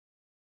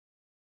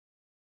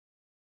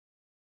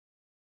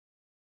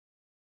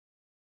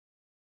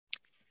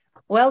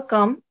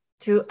Welcome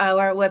to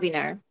our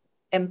webinar,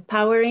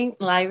 Empowering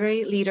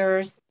Library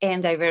Leaders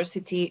and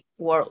Diversity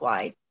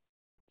Worldwide.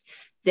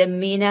 The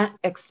MENA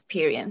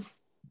Experience,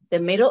 the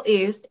Middle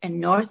East and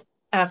North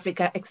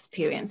Africa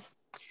Experience,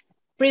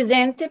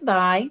 presented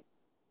by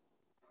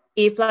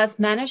IFLA's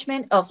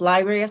Management of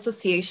Library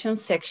Association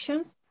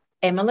Sections,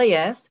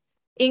 MLIS,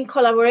 in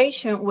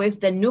collaboration with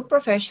the New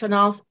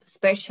Professionals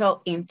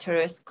Special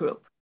Interest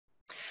Group.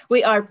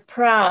 We are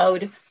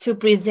proud to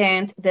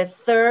present the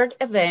third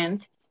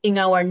event in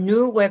our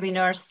new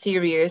webinar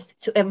series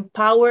to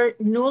empower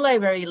new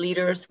library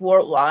leaders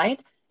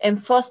worldwide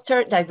and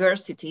foster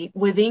diversity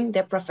within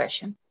the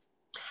profession.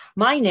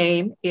 My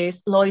name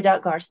is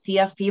Loida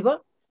Garcia-Febo.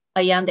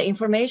 I am the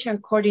Information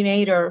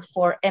Coordinator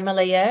for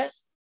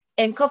MLAS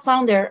and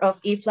co-founder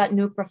of IFLA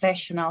New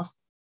Professionals.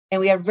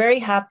 And we are very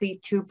happy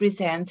to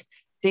present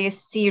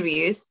this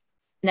series,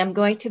 and I'm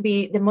going to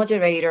be the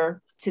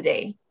moderator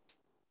today.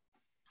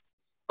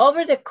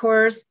 Over the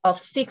course of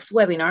 6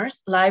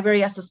 webinars,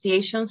 library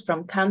associations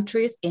from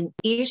countries in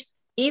each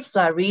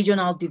IFLA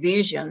regional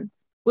division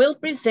will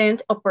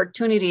present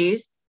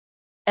opportunities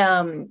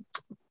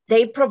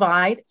they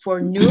provide for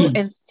new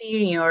and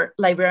senior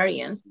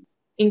librarians,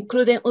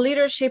 including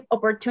leadership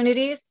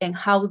opportunities and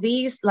how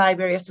these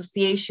library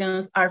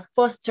associations are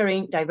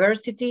fostering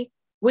diversity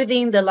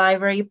within the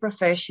library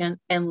profession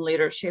and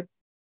leadership.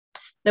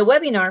 The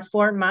webinar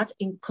format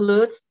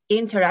includes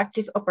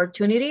interactive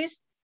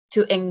opportunities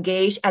to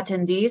engage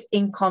attendees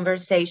in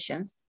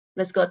conversations.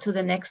 Let's go to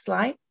the next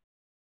slide.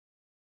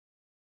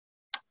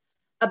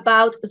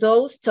 About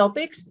those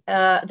topics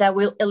that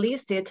will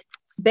elicit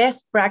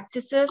best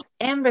practices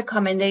and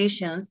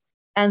recommendations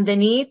and the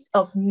needs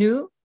of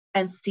new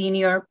and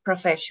senior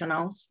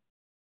professionals.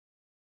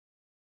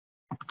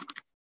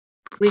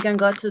 We can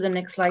go to the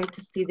next slide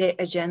to see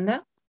the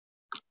agenda.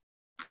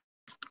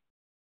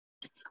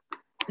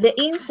 The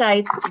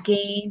insights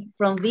gained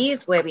from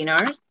these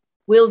webinars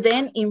will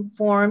then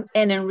inform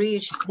and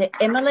enrich the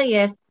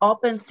MLAS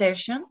Open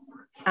Session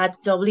at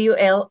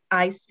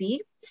WLIC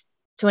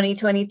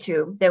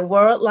 2022, the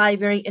World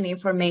Library and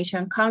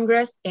Information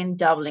Congress in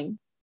Dublin,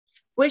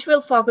 which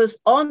will focus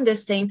on the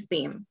same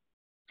theme.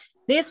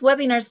 This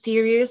webinar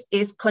series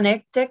is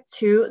connected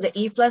to the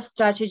IFLA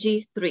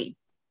Strategy 3,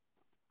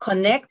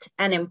 Connect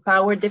and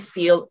Empower the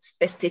Field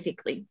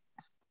specifically.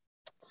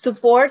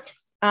 Support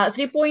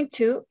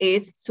 3.2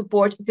 is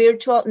support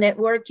virtual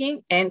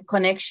networking and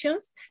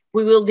connections.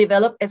 We will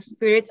develop a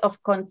spirit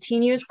of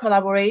continuous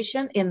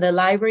collaboration in the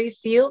library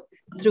field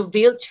through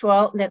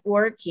virtual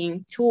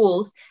networking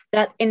tools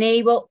that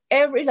enable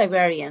every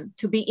librarian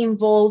to be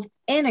involved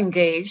and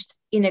engaged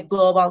in a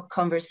global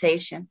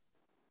conversation.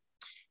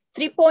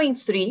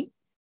 3.3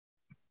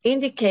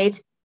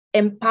 indicates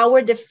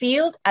empower the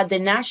field at the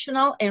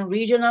national and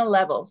regional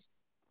levels.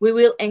 We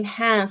will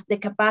enhance the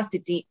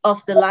capacity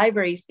of the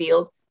library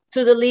field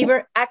to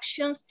deliver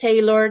actions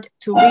tailored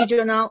to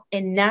regional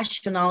and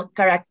national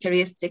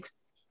characteristics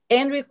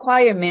and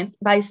requirements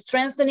by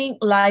strengthening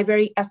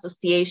library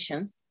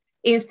associations,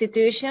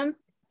 institutions,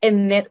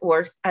 and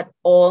networks at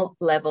all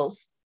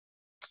levels.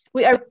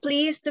 We are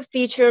pleased to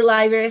feature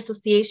library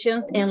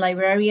associations and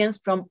librarians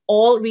from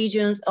all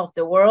regions of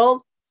the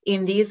world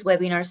in this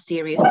webinar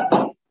series.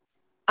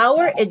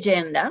 Our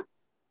agenda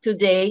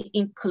today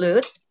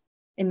includes,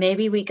 and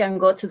maybe we can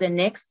go to the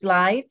next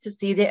slide to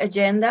see the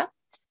agenda,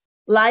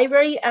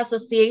 library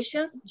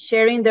associations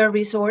sharing their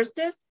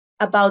resources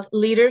about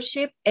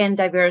leadership and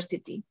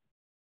diversity,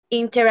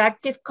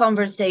 interactive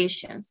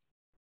conversations.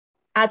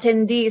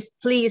 Attendees,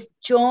 please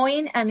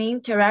join an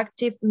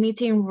interactive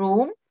meeting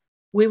room.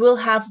 We will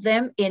have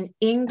them in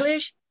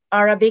English,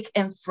 Arabic,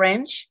 and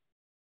French.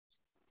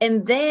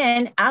 And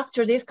then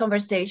after these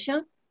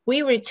conversations,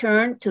 we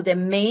return to the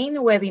main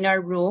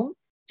webinar room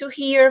to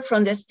hear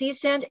from the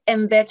seasoned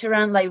and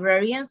veteran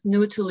librarians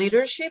new to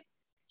leadership,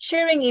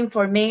 sharing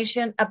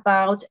information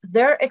about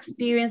their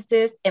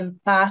experiences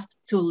and path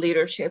to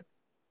leadership.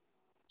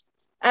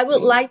 I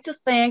would like to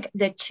thank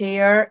the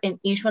chair and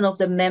each one of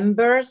the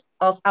members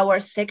of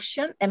our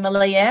section,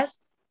 MLAS,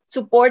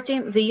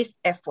 supporting this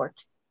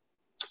effort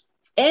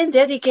and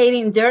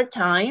dedicating their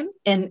time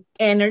and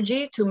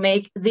energy to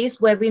make these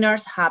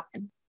webinars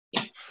happen.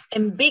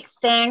 And big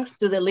thanks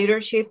to the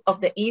leadership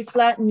of the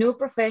IFLA New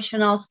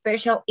Professional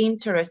Special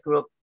Interest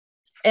Group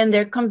and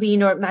their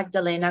convener,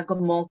 Magdalena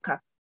Gomułka,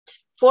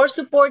 for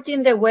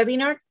supporting the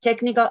webinar,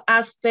 technical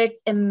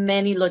aspects, and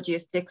many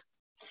logistics.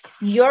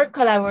 Your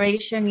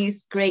collaboration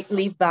is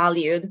greatly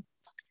valued.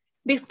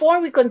 Before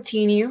we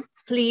continue,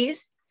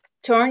 please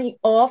turn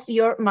off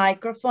your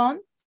microphone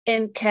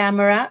and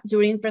camera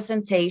during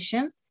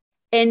presentations,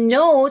 and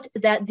note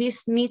that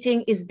this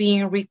meeting is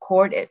being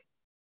recorded.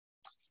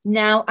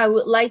 Now, I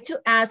would like to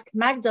ask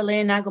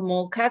Magdalena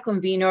Gomułka,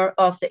 convener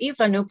of the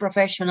IFLA New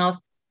Professionals,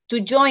 to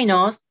join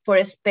us for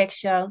a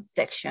special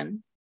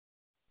section.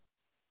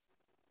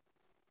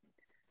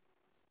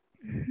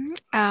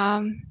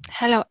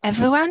 Hello,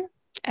 everyone.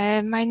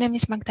 My name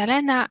is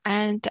Magdalena,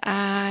 and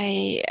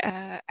I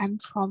am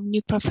from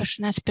New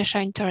Professional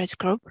Special Interest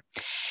Group.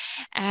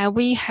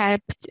 We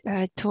helped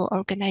to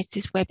organize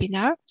this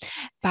webinar,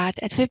 but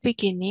at the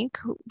beginning,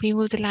 we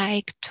would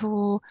like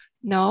to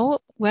know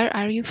where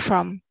are you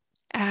from?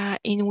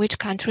 In which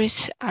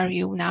countries are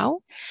you now?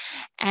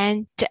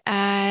 And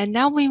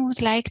now we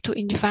would like to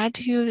invite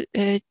you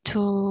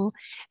to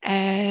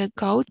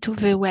go to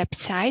the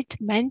website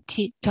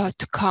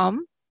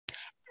menti.com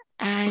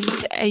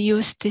and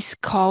use this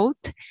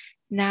code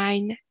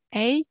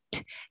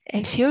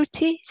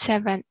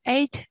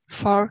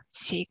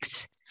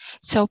 98307846.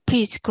 So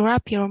please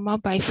grab your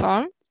mobile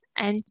phone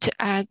and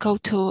go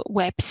to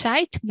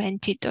website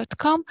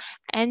menti.com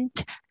and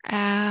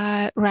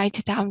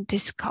write down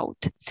this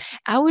code.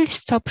 I will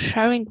stop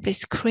sharing the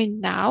screen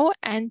now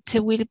and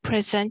will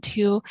present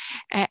you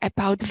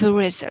about the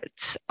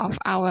results of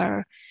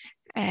our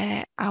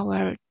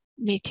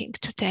meeting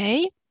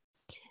today.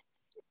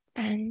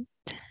 And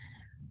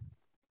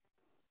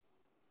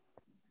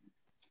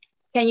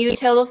can you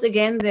tell us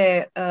again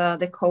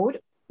the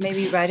code?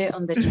 Maybe write it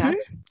on the chat.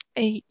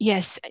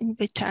 Yes, in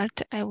the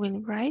chat I will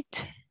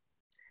write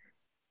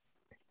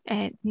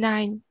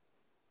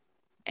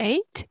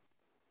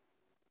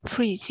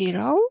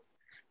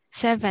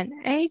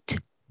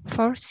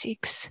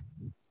 98307846.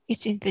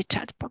 It's in the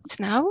chat box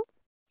now.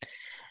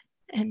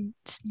 And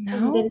now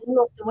and the name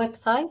of the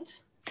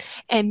website?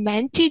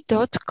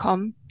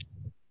 menti.com.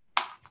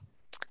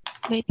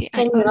 Maybe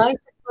Can you write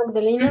it,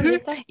 Magdalena,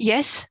 later?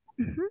 Yes.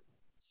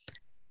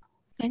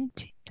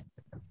 Menti.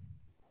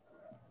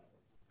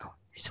 Oh,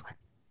 this one.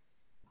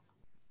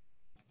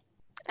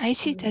 I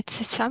see that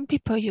some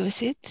people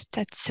use it.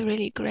 That's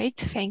really great.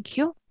 Thank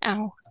you.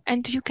 Oh,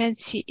 and you can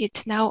see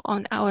it now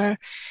on our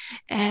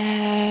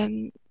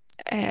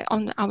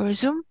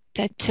Zoom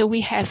that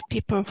we have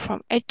people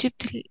from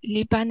Egypt,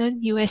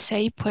 Lebanon,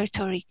 USA,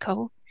 Puerto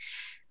Rico.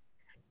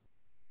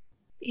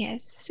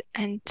 Yes,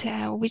 and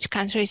which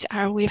countries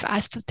are with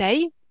us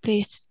today?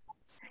 Please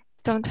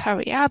don't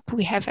hurry up.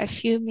 We have a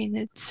few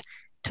minutes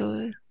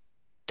to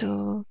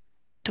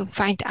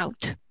find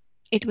out.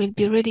 It will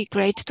be really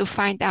great to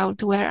find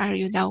out where are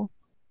you now.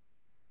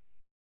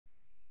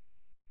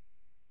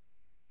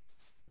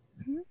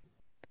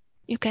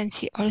 You can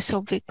see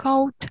also the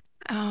code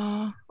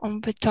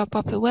on the top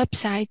of the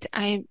website.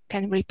 I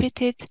can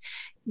repeat it,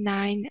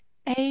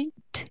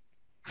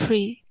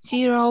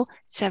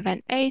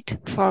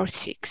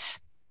 98307846.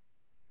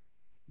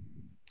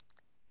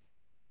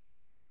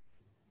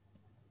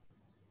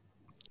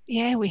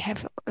 Yeah, we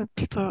have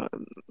people,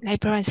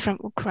 librarians from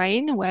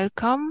Ukraine.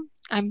 Welcome.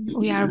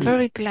 We are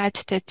very glad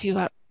that you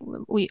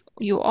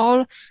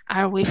all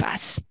are with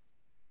us.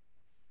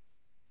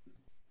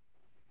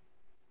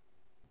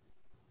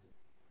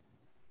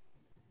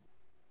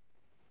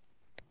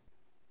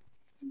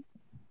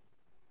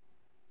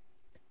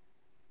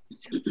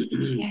 So,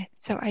 yeah,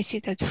 so I see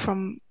that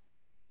from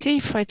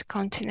different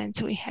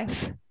continents we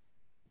have.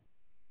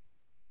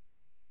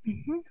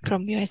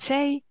 From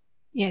USA,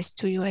 yes,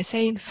 to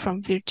USA,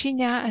 from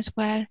Virginia as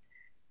well.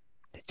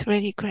 That's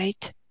really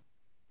great.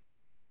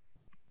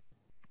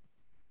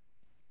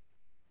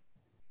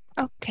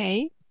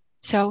 Okay,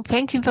 so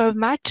thank you very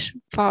much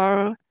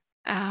for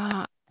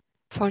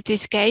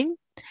this game,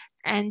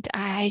 and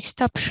I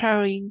stop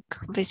sharing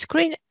the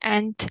screen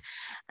and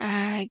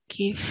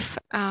give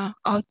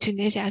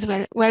opportunity as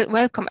well.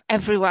 Welcome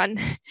everyone,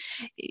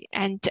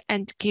 and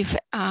give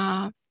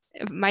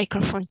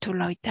microphone to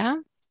Loida.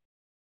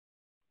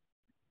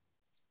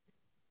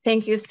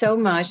 Thank you so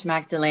much,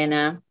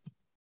 Magdalena.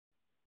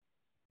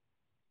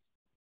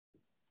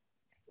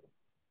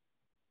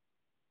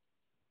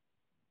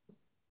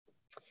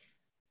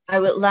 I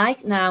would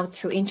like now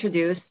to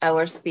introduce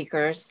our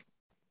speakers,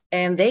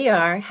 and they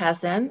are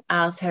Hassan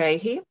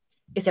Alsereihy,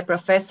 is a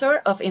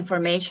professor of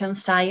information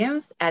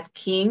science at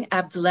King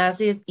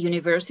Abdulaziz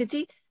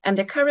University and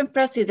the current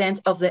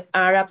president of the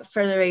Arab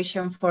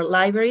Federation for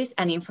Libraries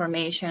and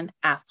Information,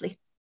 AFLI.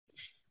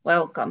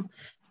 Welcome.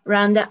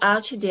 Randa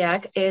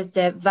Chidiac is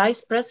the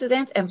Vice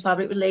President and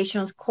Public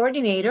Relations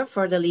Coordinator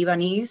for the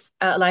Lebanese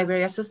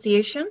Library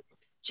Association.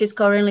 She's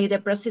currently the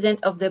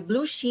President of the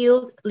Blue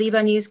Shield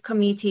Lebanese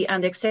Committee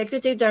and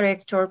Executive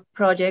Director,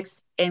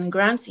 Projects and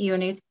Grants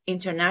Unit,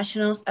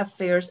 International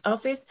Affairs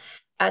Office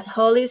at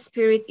Holy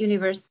Spirit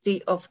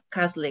University of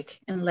Kazlik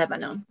in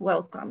Lebanon.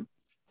 Welcome.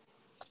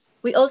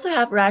 We also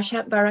have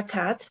Rasha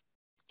Barakat,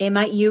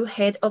 MIU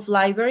Head of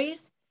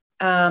Libraries,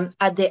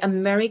 at the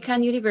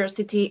American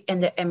University in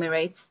the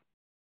Emirates.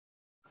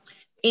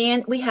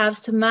 And we have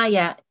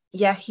Sumaya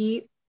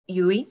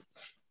Yahi-Yui,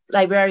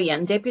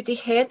 Librarian, Deputy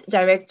Head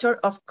Director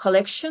of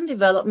Collection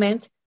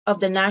Development of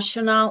the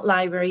National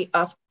Library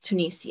of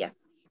Tunisia.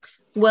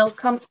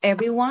 Welcome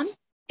everyone.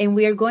 And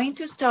we are going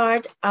to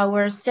start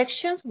our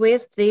sections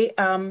with the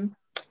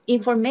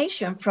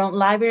information from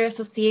library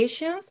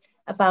associations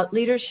about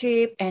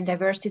leadership and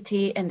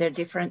diversity and their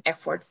different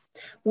efforts.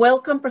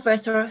 Welcome,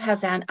 Professor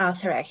Hassan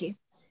Alsereihy.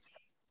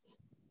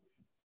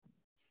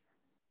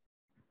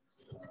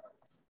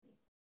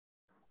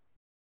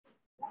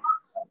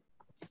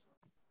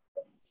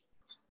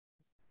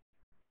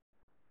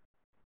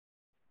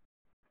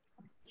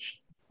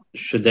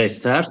 Should I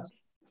start?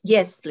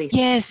 Yes, please.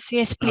 Yes,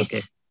 yes,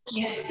 please. Okay.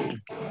 Yeah.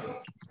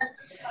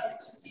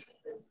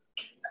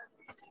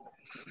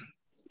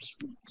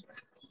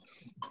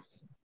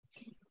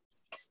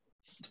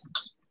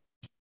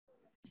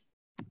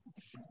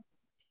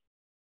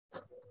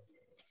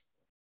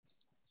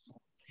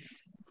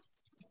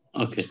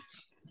 Okay.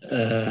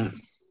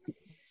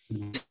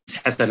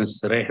 Hassan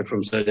Alsereihy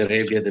from Saudi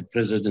Arabia, the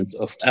president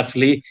of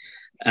AFLI,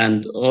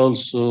 and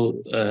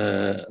also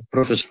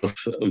professor of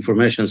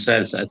information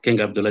science at King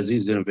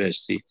Abdulaziz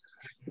University.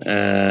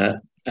 I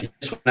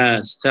just want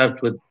to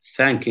start with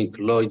thanking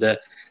Loida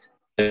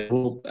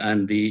group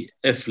and the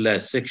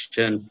IFLA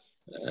section.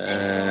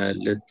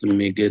 Let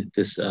me get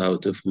this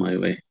out of my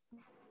way.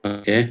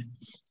 Okay.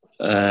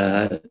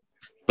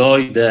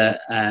 Loida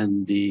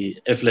and the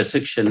IFLA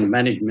section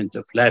management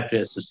of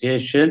Library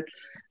Association.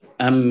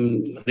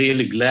 I'm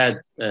really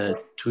glad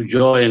to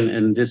join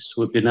in this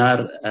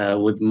webinar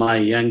with my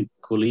young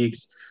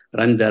colleagues,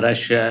 Randa,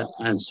 Rasha,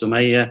 and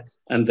Sumaya,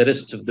 and the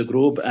rest of the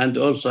group. And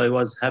also I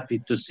was happy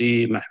to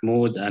see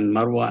Mahmoud and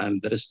Marwa and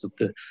the rest of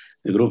the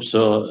group.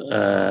 So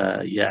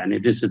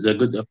this is a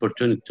good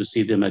opportunity to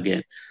see them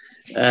again.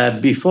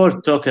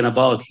 Before talking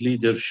about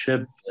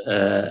leadership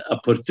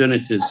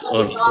opportunities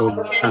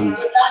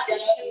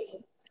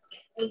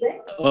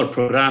or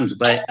programs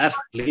by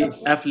AFLI.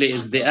 AFLI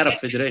is the Arab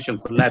Federation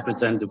for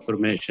Libraries and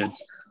Information.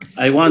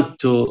 I want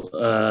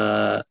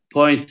to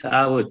point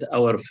out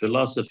our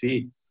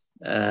philosophy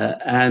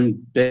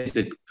and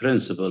basic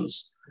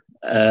principles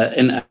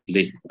in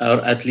AFLI,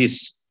 or at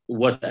least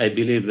what I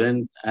believe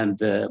in and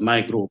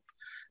my group.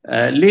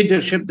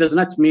 Leadership does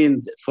not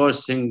mean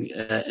forcing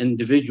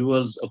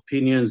individuals'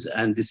 opinions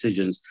and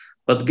decisions,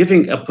 but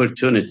giving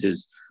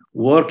opportunities,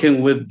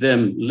 working with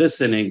them,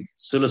 listening,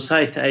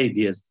 solicit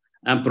ideas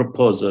and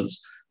proposals,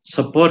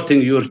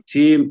 supporting your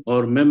team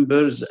or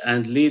members,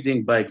 and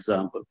leading by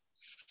example.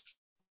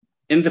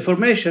 In the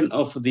formation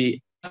of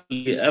the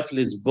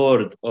AFLI's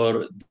board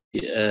or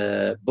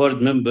the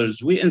board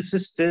members,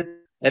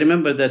 I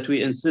remember that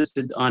we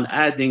insisted on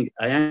adding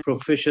a young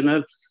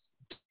professional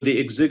to the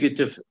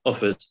executive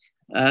office.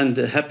 And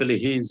happily,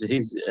 he's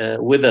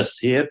with us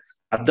here.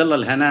 Abdullah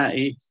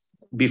Al-Hanai,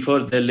 before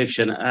the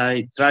election,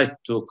 I tried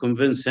to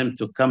convince him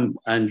to come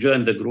and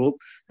join the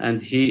group,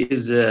 and he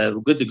is a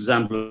good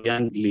example of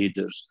young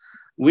leaders.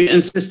 We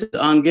insisted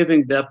on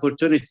giving the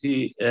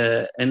opportunity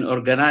in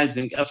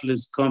organizing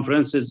AFLI's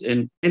conferences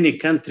in any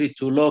country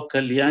to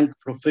local young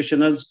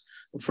professionals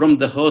from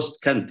the host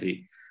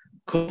country.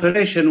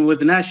 Cooperation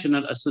with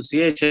national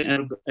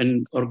association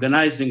in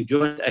organizing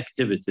joint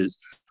activities.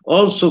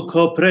 Also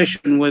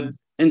cooperation with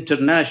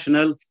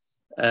international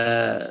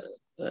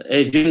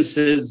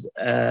agencies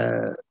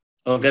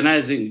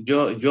organizing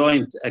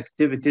joint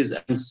activities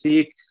and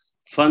seek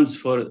funds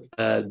for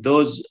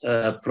those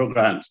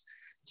programs.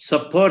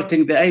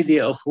 Supporting the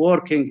idea of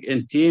working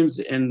in teams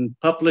in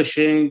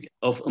publishing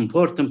of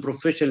important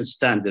professional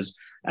standards.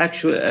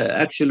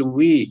 Actually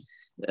we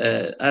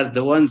are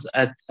the ones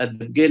at the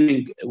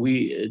beginning.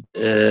 We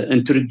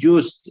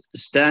introduced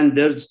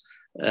standards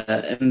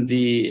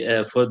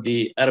for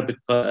the Arabic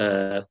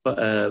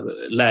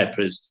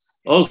libraries.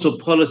 Also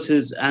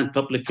policies and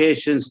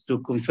publications to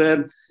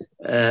confirm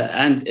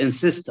and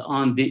insist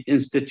on the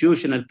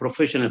institutional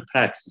professional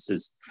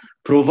practices,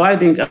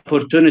 providing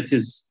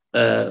opportunities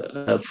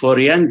for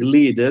young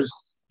leaders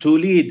to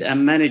lead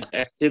and manage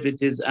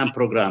activities and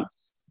programs.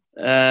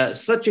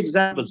 Such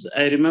examples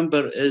I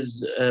remember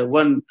is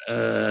one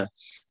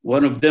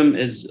of them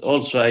is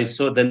also, I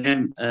saw the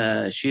name,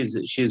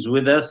 she's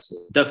with us,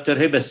 Dr.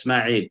 Hiba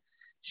Ismail.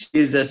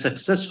 She's a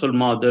successful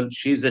model,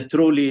 she's a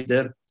true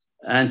leader,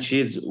 and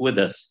she's with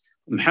us.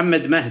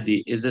 Muhammad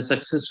Mahdi is a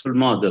successful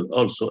model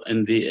also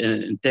in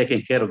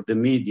taking care of the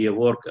media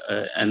work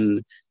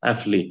and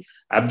AFLI.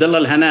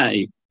 Abdullah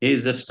Al-Hanai, he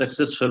is a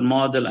successful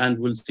model, and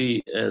we'll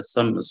see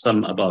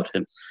some about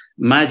him.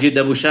 Majid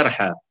Abu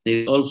Sharha,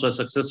 he is also a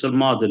successful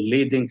model,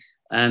 leading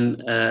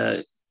and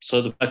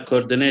sort of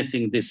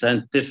coordinating the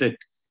scientific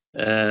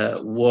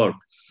work.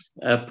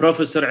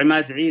 Professor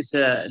Imad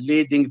Isa,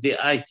 leading the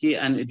IT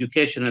and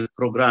educational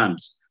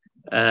programs.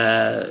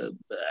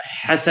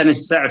 Hassan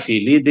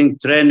Al-Sa'fi, leading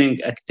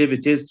training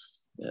activities.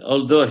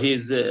 Although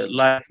he's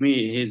like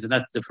me, he's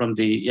not from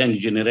the young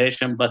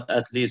generation, but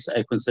at least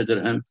I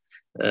consider him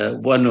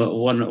one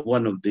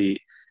of the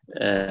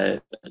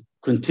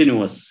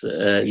continuous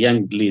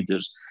young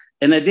leaders.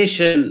 In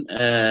addition,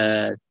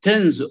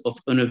 tens of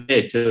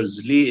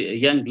innovators,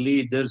 young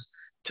leaders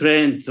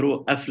trained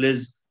through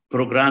AFLI's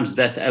programs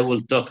that I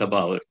will talk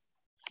about.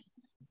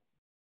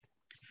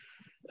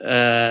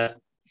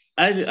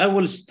 I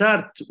will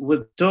start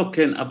with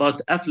talking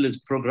about AFLI's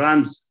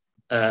programs,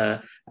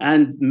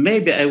 and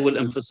maybe I will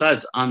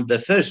emphasize on the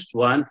first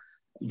one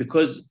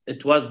because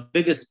it was the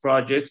biggest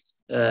project,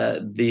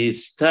 the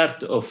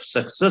start of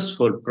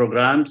successful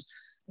programs.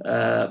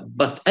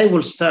 But I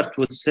will start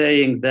with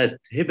saying that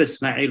Hiba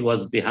Ismail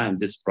was behind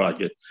this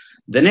project.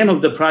 The name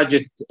of the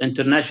project,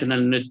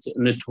 International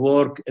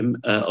Network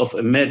of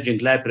Emerging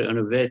Library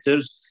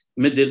Innovators,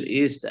 Middle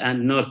East,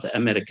 and North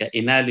America,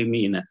 INALI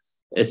MENA.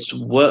 It's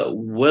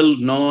well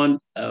known,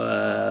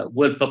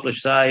 well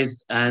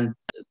publicized, and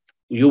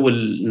you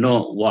will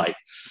know why.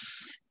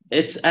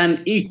 It's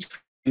an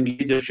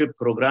leadership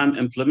program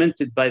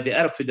implemented by the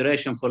Arab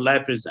Federation for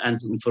Libraries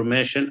and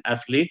Information,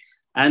 AFLI,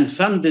 and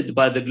funded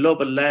by the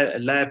Global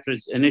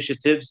Libraries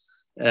Initiatives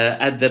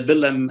at the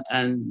Bill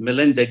and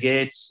Melinda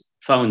Gates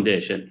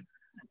Foundation.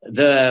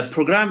 The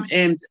program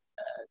aimed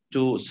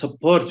to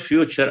support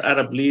future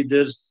Arab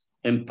leaders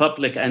in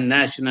public and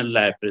national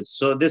libraries.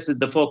 So this is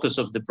the focus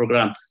of the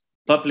program: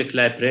 public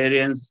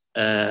librarians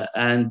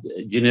and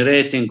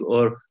generating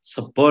or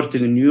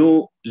supporting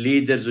new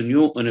leaders,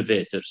 new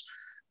innovators,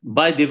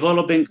 by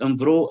developing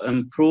and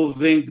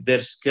improving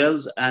their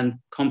skills and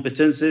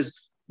competencies,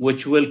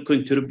 which will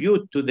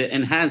contribute to the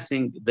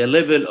enhancing the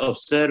level of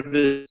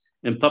service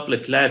in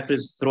public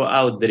libraries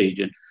throughout the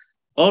region.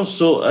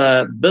 Also,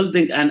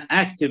 building an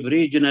active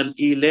regional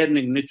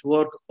e-learning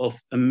network of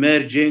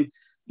emerging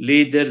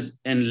leaders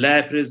in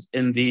libraries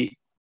in the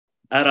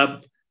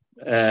Arab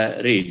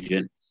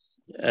region.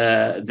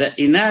 The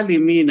INALI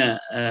MENA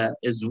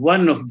is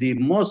one of the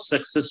most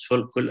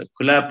successful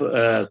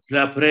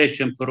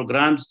collaboration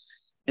programs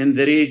in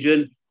the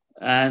region,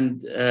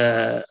 and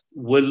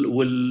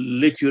we'll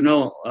let you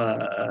know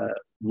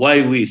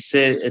why we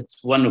say it's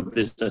one of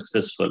the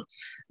successful.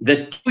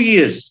 The 2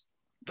 years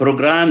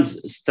program's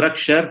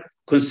structure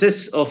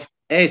consists of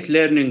 8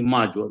 learning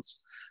modules,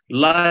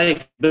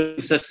 like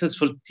building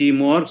successful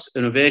teamwork,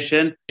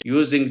 innovation,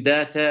 using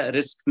data,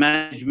 risk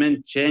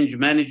management, change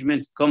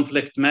management,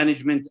 conflict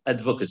management,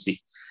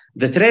 advocacy.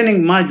 The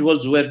training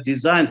modules were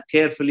designed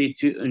carefully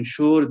to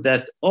ensure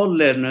that all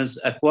learners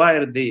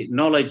acquire the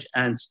knowledge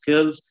and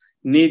skills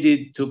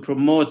needed to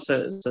promote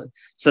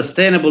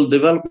sustainable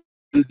development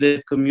in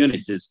their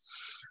communities.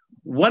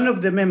 One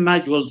of the main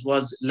modules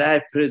was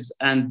libraries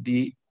and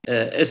the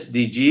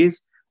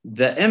SDGs.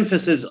 The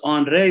emphasis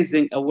on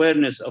raising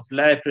awareness of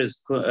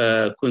libraries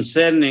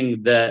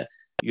concerning the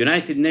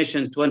United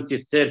Nations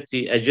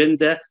 2030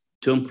 agenda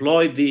to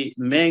employ the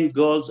main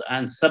goals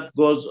and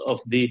sub-goals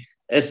of the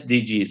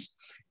SDGs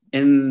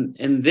in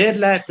their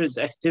libraries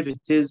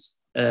activities,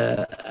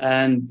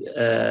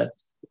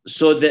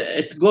 so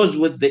it goes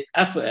with the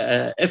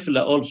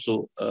IFLA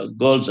also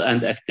goals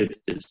and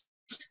activities.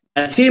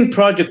 A team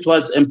project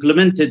was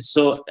implemented,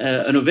 so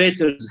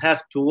innovators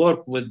have to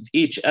work with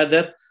each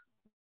other,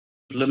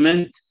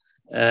 implement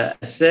a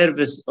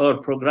service or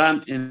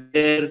program in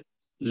their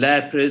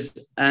libraries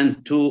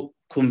and 2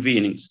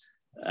 convenings.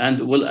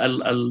 And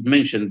I'll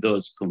mention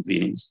those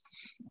convenings.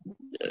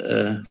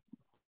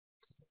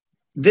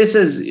 This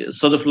is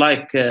sort of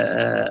like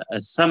a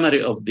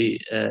summary of the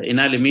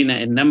INALI MENA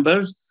in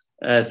numbers.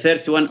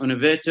 31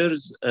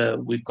 innovators,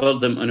 we call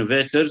them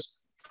innovators,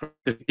 from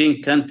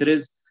 15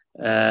 countries,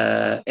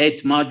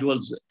 8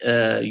 modules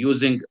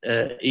using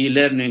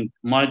e-learning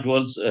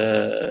modules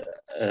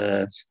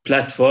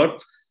platform.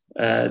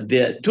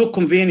 The 2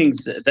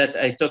 convenings that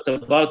I talked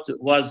about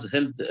was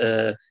held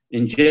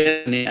in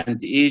Germany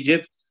and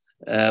Egypt.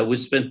 We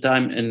spent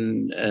time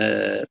in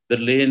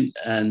Berlin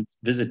and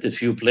visited a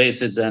few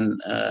places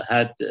and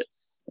had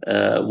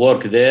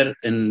work there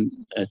in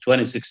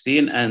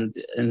 2016, and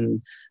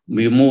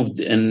we moved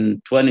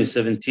in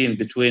 2017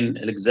 between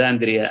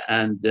Alexandria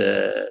and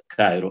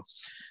Cairo.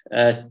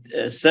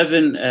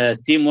 7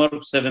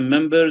 teamwork, 7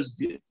 members.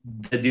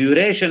 The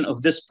duration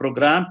of this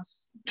program,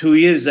 2.5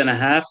 years.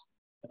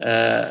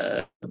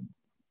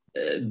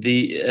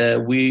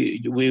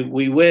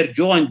 We were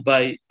joined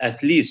by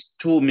at least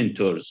 2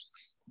 mentors.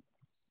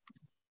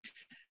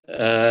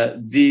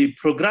 The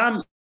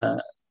program,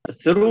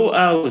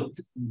 throughout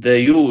the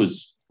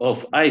use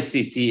of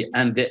ICT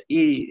and the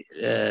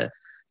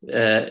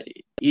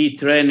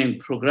e-training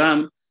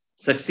program,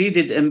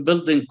 succeeded in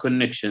building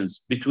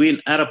connections between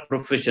Arab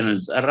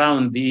professionals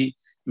around the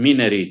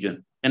MENA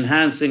region,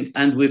 enhancing,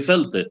 and we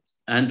felt it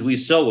and we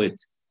saw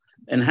it,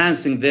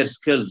 enhancing their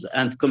skills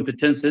and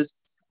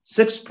competences.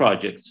 6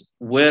 projects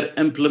were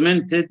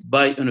implemented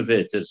by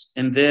innovators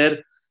in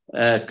their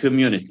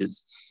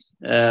communities.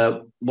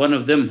 One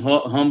of them,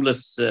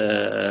 homeless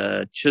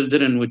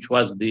children, which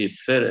was the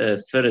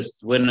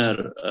first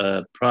winner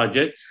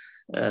project.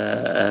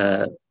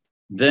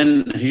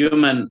 Then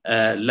human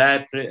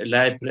library,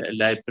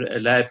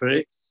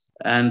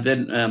 and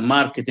then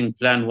marketing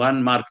plan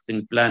 1,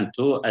 marketing plan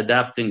 2,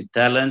 adapting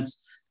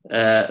talents,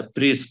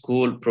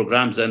 preschool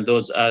programs, and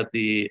those are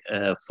the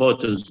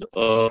photos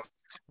of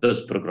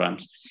those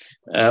programs.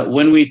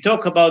 When we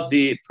talk about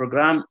the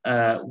program,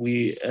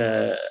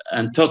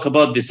 and talk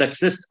about the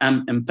success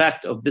and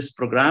impact of this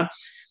program,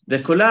 the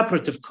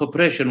collaborative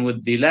cooperation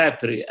with the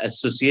library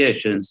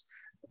associations,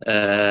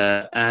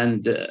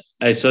 and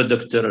I saw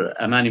Dr.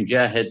 Amani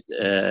Mujahid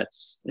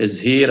is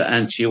here,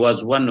 and she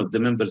was one of the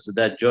members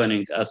that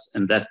joining us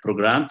in that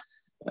program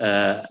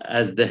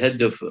as the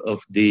head of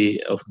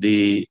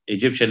the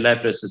Egyptian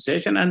Library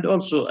Association, and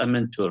also a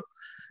mentor.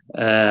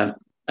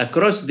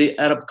 Across the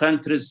Arab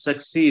countries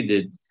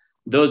succeeded,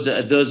 those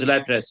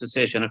library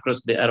associations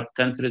across the Arab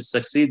countries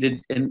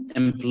succeeded in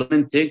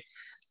implementing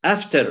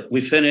after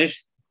we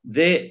finished,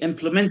 they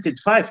implemented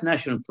 5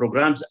 national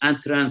programs and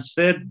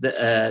transferred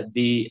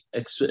the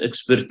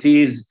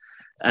expertise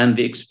and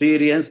the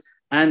experience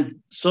and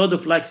sort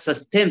of like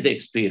sustained the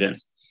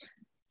experience.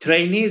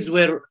 Trainees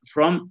were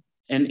from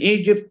in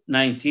Egypt,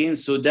 19,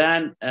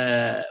 Sudan,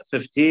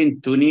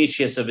 15,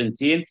 Tunisia,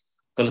 17,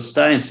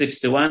 Palestine,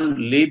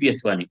 61, Libya,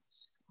 20.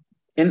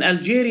 In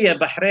Algeria,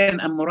 Bahrain,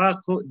 and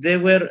Morocco, they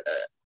were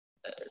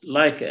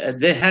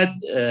they had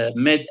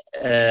made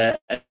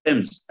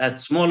attempts at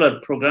smaller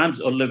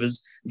programs or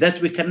levels that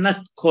we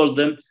cannot call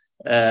them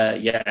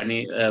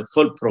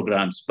full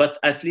programs, but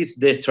at least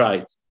they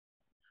tried.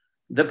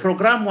 The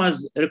program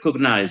was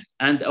recognized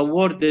and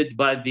awarded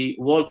by the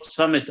World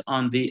Summit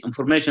on the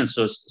Information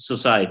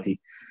Society.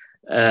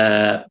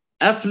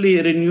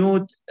 AFLI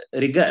renewed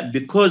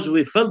because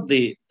we felt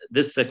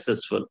this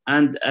successful,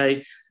 and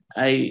I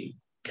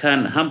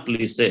can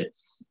humbly say,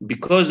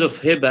 because of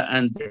Hiba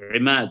and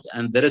Imad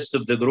and the rest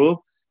of the group,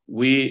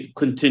 we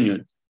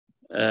continued.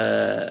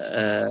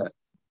 AFLI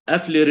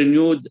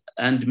renewed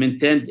and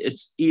maintained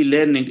its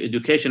e-learning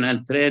education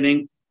and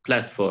training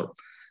platform.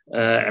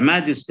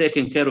 Imad is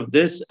taking care of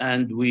this,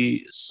 and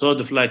we sort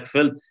of like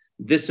felt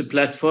this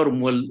platform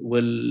will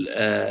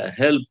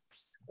help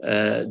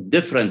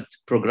different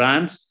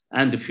programs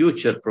and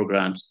future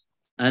programs.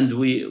 And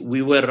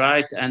we were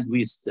right, and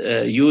we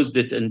used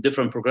it in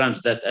different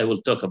programs that I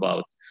will talk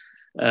about.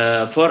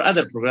 For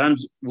other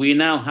programs, we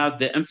now have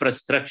the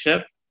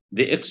infrastructure,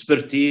 the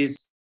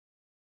expertise,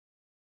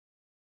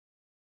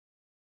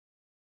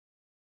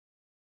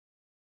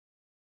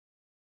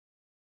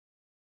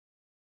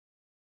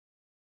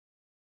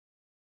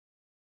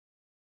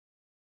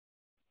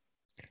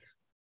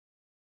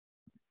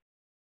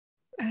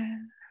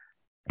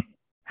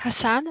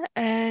 Hassan,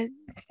 there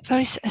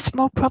is a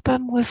small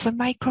problem with the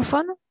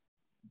microphone.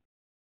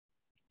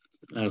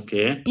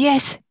 Okay.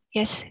 Yes,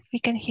 we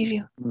can hear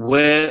you.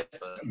 Where,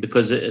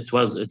 because it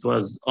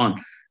was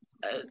on.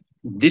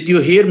 Did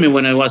you hear me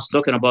when I was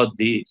talking about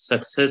the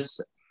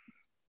success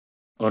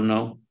or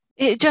no?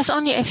 Just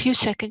only a few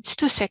seconds,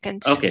 2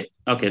 seconds. Okay,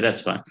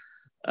 that's fine.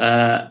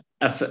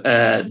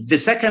 The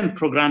second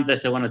program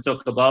that I want to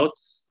talk about,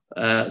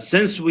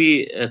 since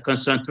we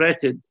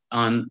concentrated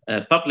on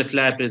public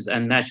libraries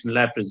and national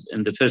libraries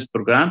in the first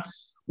program,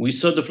 we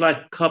sort of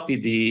like copy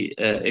the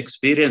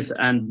experience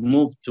and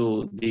move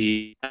to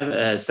the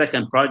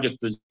second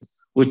project,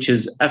 which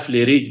is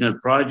AFLI Regional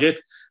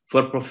Project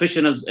for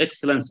Professionals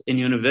Excellence in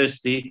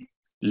University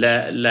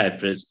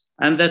Libraries.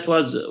 And that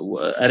was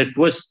a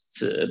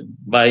request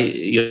by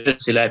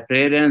university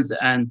librarians,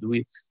 and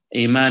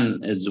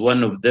Iman is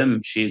one of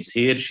them. She's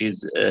here.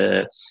 She's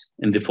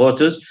in the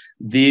photos.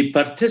 The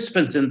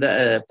participants in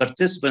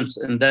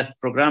that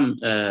program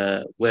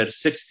were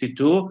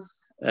 62,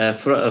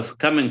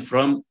 coming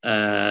from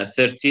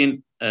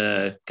 13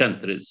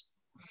 countries.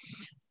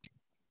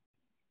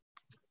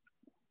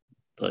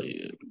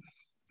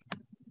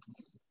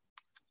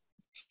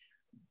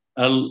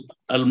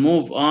 I'll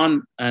move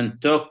on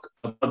and talk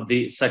about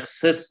the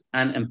success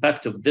and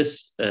impact of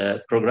this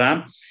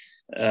program.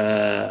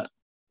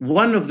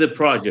 One of the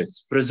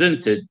projects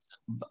presented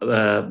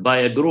by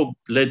a group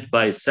led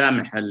by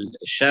Samih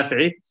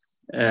al-Shafi'i,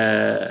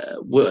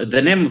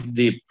 the name of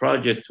the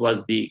project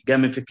was the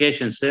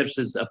Gamification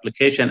Services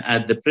Application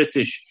at the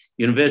British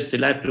University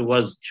Library,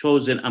 was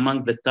chosen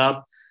among the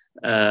top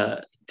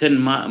 10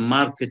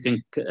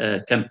 marketing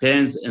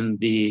campaigns in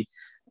the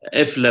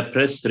IFLA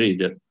Press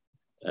Reader.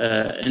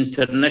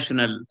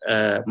 International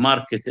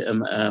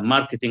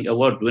Marketing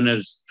Award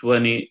Winners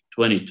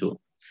 2022.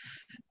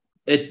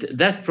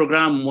 That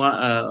program,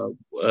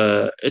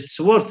 it's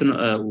worth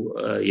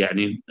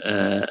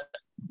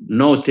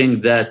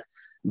noting that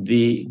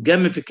the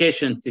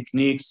Gamification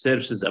Techniques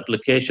Services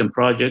Application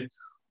Project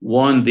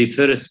won the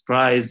first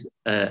prize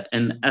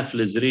in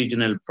AFLI's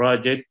regional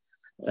project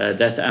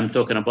that I'm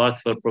talking about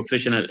for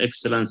professional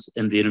excellence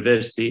in the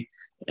university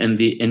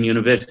and in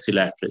university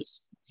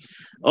libraries.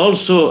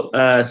 Also,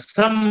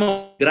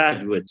 some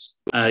graduates,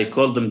 I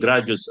call them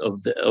graduates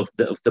of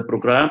the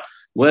program,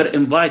 were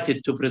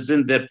invited to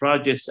present their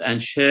projects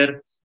and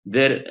share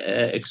their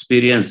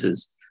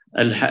experiences.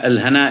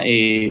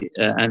 Al-Hana'i,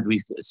 and we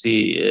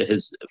see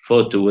his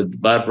photo with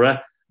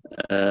Barbara,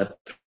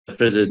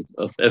 president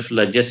of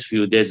IFLA, just a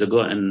few days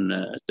ago in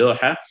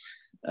Doha.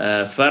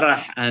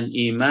 Farah and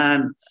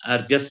Iman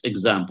are just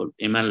example.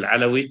 Iman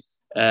Al-Alawi,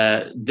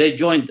 they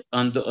joined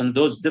on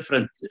those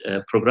different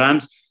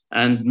programs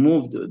and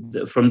moved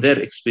from their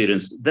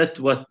experience. That's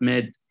what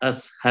made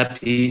us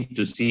happy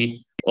to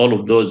see all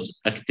of those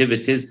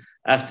activities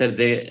after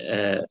they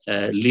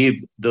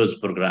leave those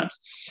programs.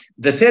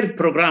 The third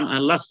program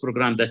and last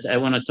program that I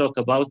want to talk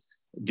about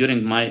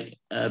during my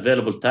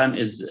available time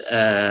is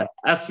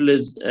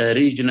AFLI's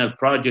Regional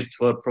Project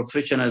for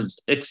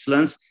Professionals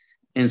Excellence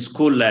in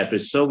School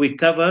Libraries. So we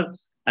covered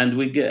and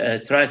we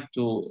tried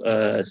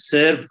to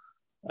serve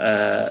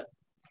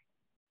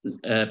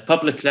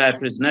public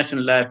libraries,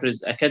 national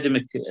libraries,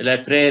 academic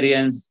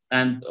librarians,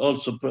 and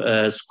also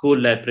school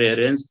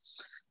librarians.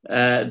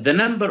 The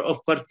number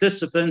of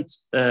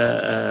participants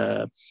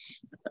are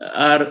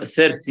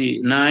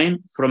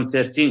 39 from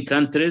 13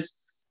 countries.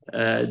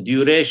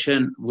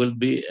 Duration will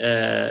be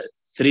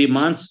 3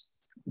 months.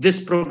 This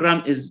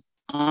program is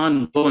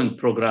ongoing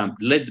program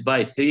led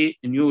by 3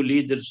 new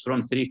leaders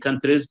from 3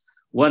 countries.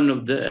 One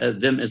of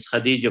them is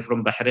Khadija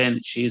from Bahrain.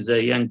 She's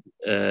a young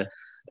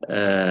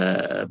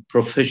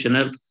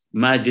professional.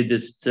 Majid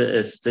is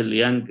still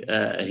young.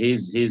 He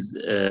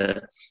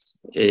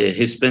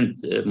spent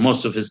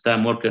most of his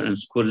time working in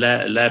school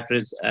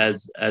libraries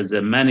as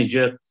a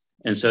manager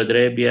in Saudi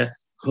Arabia.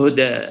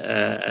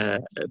 Huda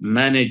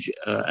managed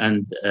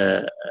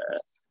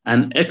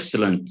an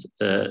excellent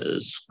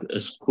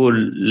school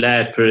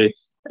library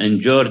in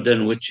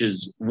Jordan, which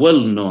is well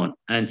known,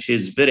 and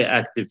she's very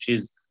active.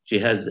 She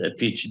has a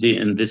PhD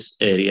in this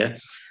area.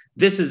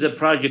 This is a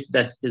project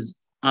that is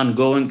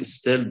ongoing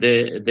still.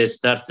 They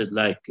started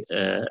like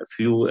a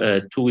few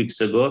 2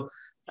 weeks ago,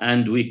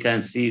 and we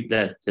can see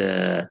that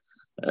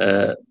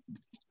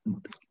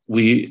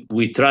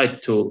we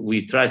tried to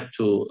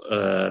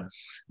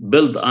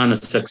build on a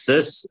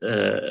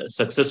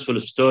successful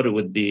story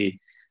with the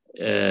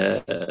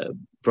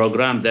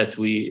program that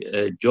we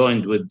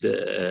joined with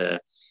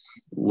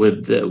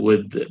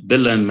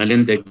Bill and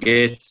Melinda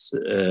Gates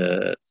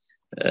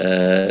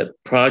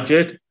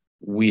project.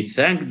 We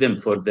thank them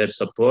for their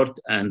support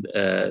and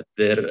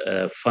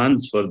their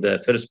funds for the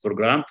first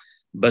program,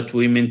 but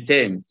we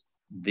maintained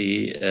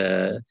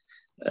the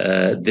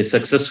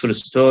successful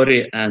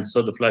story and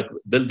sort of like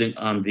building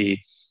on the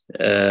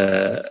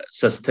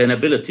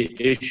sustainability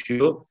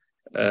issue.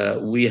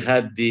 We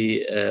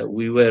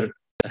were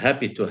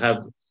happy to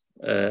have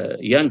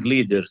young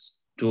leaders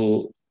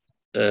to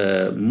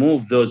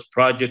move those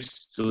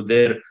projects to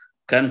their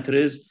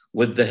countries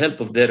with the help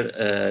of their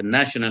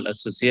national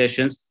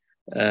associations.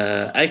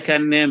 I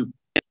can name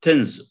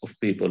tens of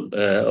people,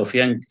 of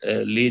young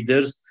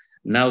leaders.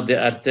 Now they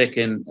are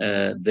taking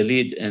the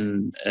lead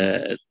in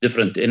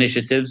different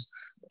initiatives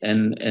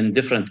in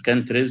different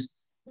countries.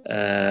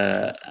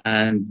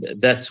 And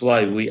that's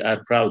why we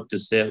are proud to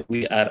say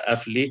we are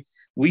AFLI.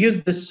 We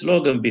used this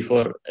slogan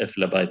before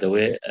IFLA, by the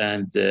way,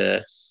 and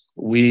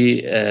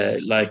we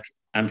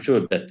I'm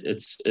sure that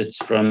it's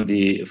from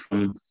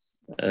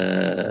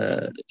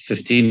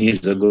 15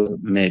 years ago,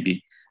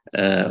 maybe.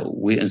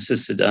 We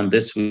insisted on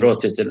this. We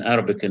wrote it in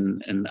Arabic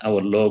in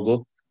our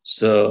logo.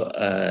 So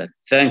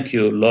thank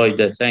you,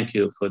 Loida. Thank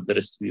you for the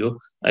rest of you.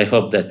 I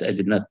hope that I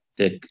did not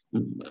take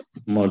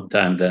more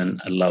time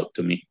than allowed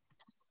to me.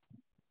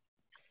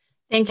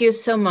 Thank you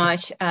so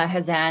much,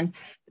 Hassan.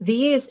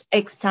 These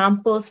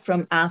examples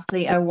from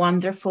AFLI are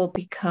wonderful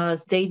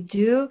because they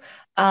do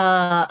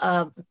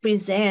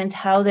present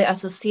how the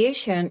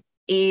association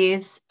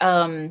is,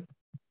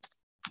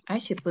 I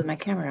should put my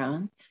camera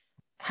on,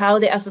 how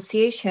the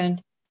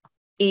association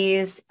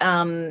is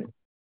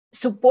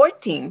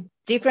supporting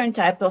different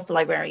type of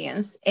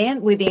librarians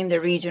and within the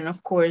region.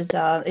 Of course,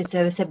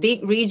 it's a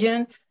big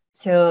region,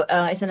 so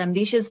it's an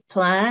ambitious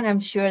plan. I'm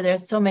sure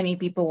there's so many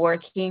people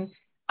working,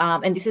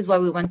 and this is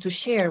what we want to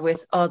share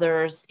with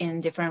others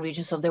in different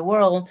regions of the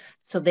world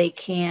so they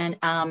can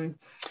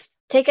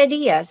take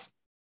ideas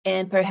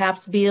and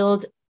perhaps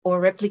build or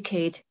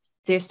replicate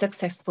this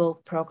successful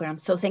program.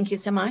 So thank you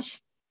so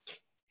much.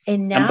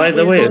 And now, and by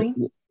the way,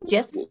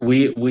 yes,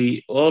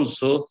 we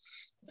also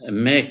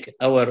make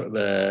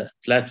our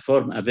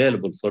platform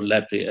available for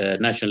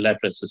national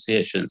library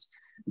associations.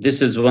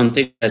 This is one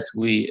thing that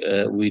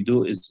we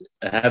do, is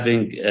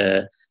having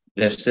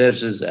their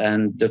services,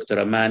 and Dr.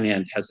 Amani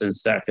and Hassan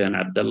Sa'fi and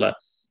Abdullah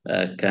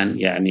can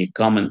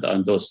comment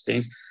on those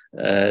things.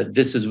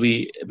 This is,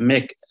 we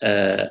make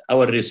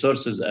our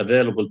resources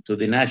available to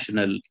the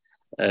National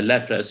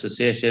Library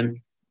Association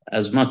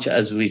as much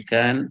as we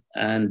can,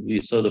 and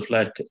we sort of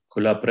like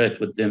collaborate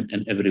with them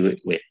in every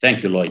way.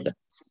 Thank you, Loida.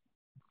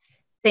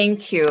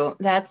 Thank you.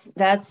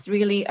 That's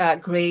really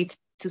great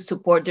to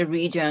support the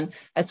region.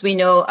 As we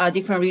know,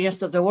 different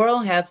regions of the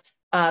world have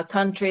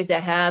countries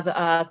that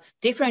have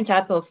different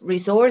type of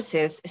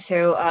resources.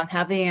 So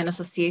having an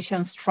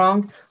association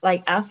strong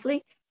like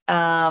AFLI,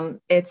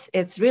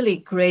 it's really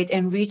great,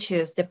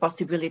 enriches the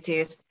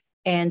possibilities.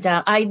 And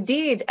I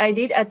did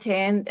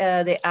attend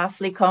the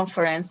AFLI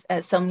conference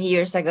some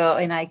years ago,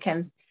 and I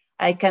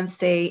can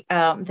say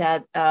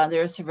that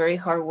there's a very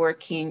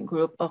hardworking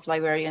group of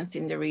librarians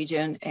in the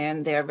region,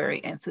 and they're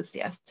very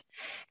enthusiastic.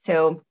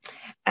 So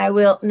I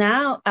will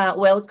now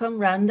welcome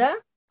Randa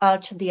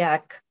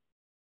Chidiac.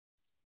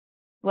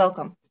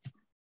 Welcome.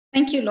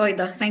 Thank you,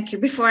 Loida. Thank you.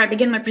 Before I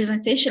begin my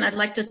presentation, I'd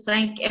like to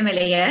thank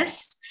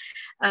MLAS,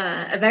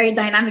 a very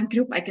dynamic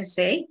group, I can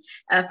say,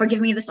 for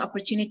giving me this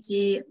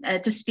opportunity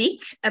to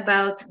speak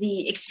about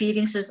the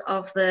experiences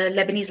of the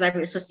Lebanese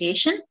Library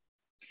Association.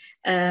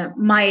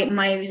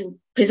 My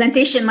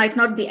presentation might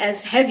not be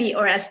as heavy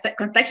or as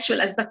contextual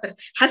as Dr.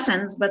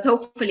 Hassan's, but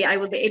hopefully I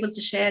will be able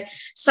to share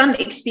some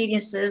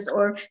experiences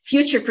or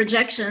future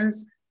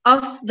projections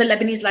of the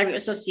Lebanese Library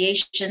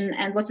Association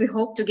and what we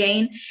hope to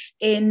gain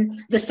in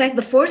the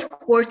fourth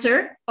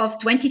quarter of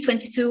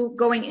 2022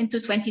 going into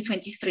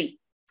 2023.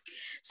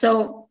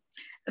 So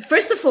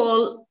first of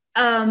all,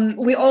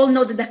 we all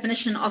know the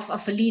definition of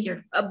a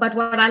leader, but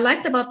what I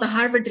liked about the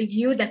Harvard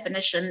Review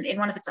definition in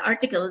one of its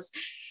articles,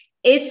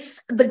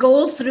 it's the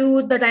goal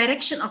through the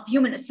direction of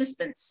human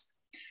assistance.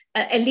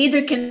 A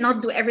leader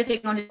cannot do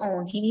everything on his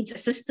own. He needs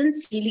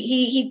assistance.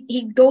 He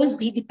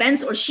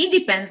depends, or she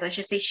depends, I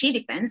should say she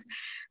depends,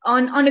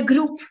 on a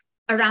group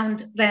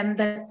around them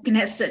that can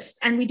assist.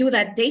 And we do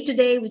that day to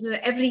day, we do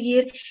that every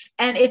year.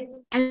 And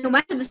no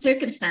matter the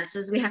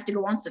circumstances, we have to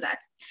go on to that.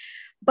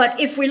 But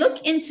if we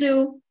look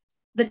into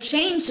the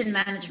change in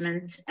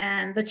management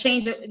and the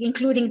change,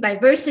 including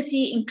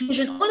diversity,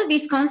 inclusion, all of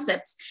these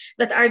concepts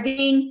that are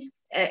being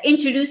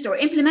introduced or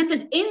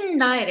implemented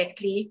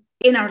indirectly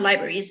in our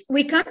libraries,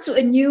 we come to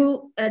a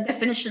new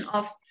definition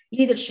of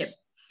leadership.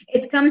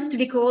 It comes to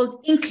be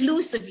called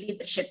inclusive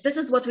leadership. This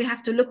is what we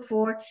have to look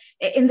for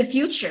in the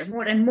future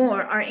more and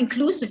more, are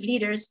inclusive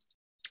leaders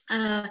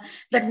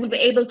that will be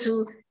able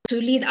to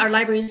lead our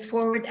libraries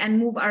forward and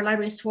move our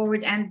libraries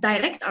forward and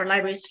direct our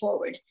libraries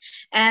forward.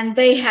 And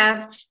they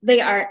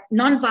are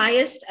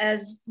non-biased,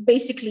 as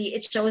basically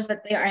it shows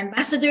that they are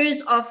ambassadors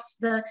of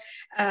the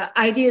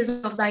ideas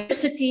of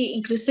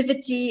diversity,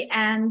 inclusivity,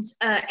 and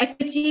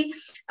equity.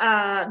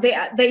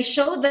 They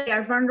show that they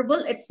are vulnerable.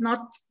 It's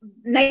not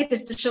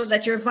negative to show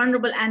that you're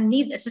vulnerable and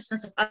need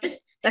assistance of others.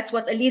 That's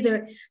what a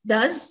leader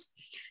does.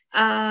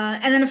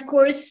 And then, of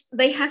course,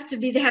 they have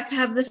to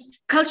have this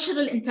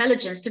cultural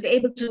intelligence to be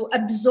able to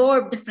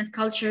absorb different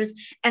cultures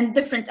and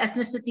different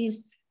ethnicities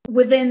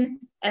within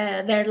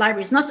their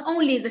libraries, not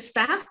only the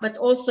staff, but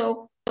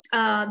also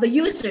the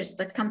users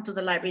that come to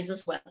the libraries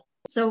as well.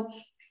 So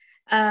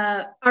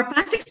our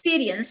past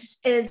experience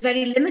is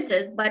very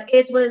limited, but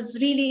it was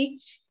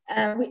really,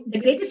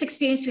 the greatest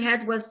experience we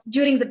had was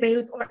during the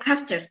Beirut, or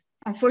after,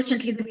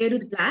 unfortunately, the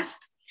Beirut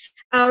blast.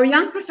 Our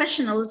young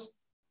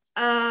professionals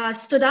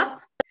stood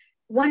up,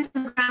 went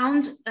on the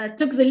ground,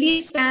 took the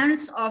lead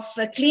stance of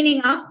cleaning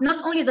up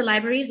not only the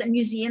libraries and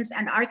museums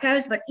and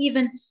archives, but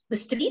even the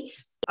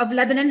streets of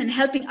Lebanon, and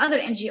helping other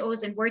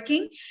NGOs in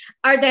working.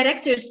 Our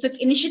directors took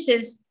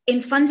initiatives in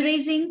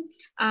fundraising,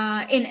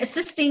 in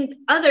assisting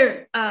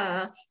other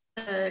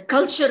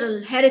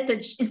cultural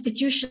heritage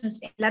institutions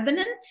in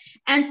Lebanon,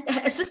 and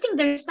assisting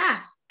their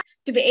staff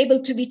to be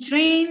able to be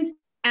trained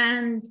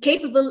and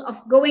capable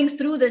of going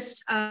through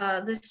this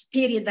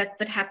period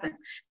that happened.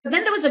 But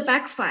then there was a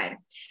backfire.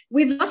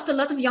 We've lost a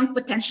lot of young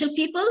potential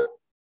people,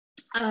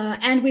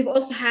 and we've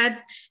also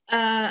had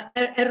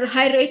a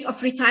high rate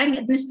of retiring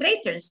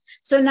administrators.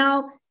 So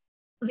now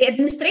the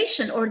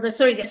administration, or the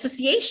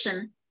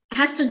association,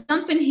 has to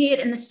jump in here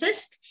and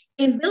assist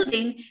in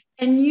building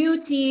a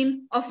new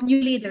team of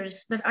new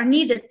leaders that are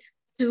needed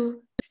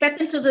to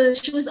step into the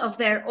shoes of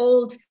their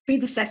old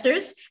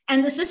predecessors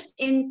and assist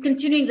in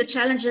continuing the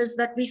challenges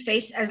that we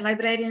face as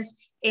librarians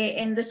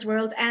in this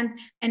world and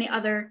any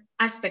other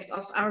aspect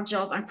of our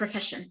job and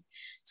profession.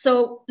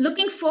 So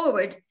looking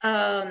forward,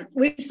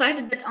 we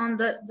decided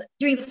that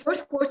during the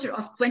fourth quarter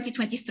of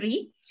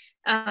 2023,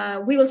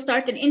 we will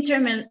start an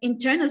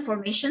internal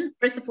formation,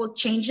 first of all,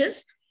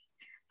 changes.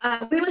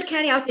 We will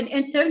carry out an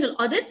internal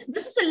audit.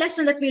 This is a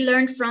lesson that we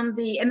learned from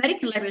the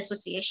American Library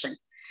Association.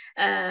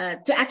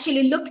 To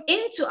actually look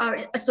into our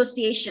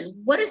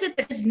association. What is it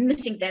that is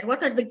missing there?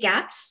 What are the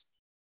gaps?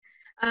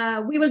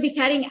 We will be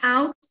carrying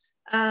out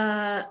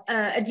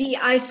a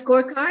DEI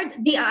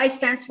scorecard. DEI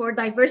stands for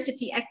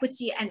Diversity,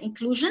 Equity, and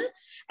Inclusion.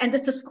 And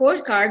it's a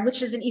scorecard,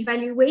 which is an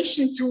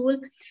evaluation tool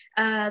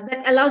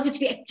that allows you to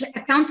be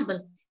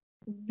accountable.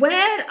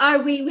 Where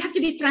are we? We have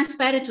to be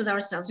transparent with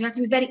ourselves. We have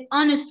to be very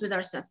honest with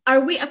ourselves. Are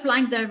we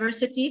applying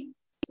diversity,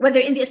 whether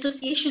in the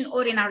association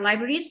or in our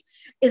libraries?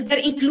 Is there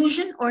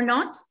inclusion or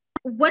not?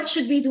 What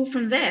should we do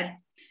from there?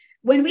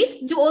 When we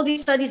do all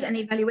these studies and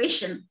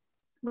evaluation,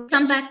 we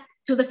come back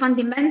to the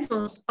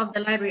fundamentals of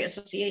the Library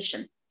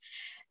Association.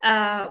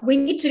 We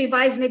need to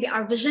revise maybe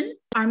our vision,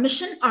 our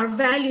mission, our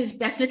values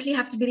definitely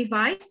have to be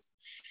revised.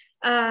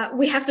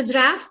 We have to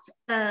draft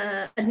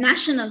a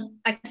national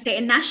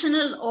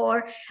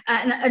or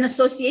an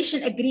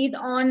association agreed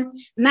on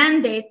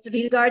mandate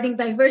regarding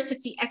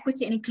diversity,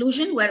 equity, and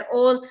inclusion, where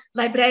all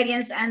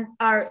librarians and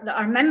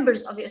our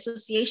members of the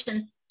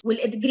association will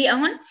agree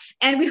on.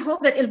 And we hope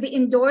that it'll be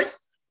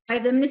endorsed by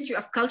the Ministry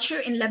of Culture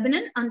in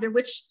Lebanon, under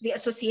which the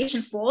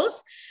association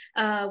falls.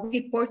 We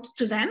report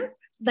to them.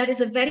 That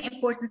is a very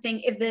important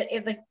thing. If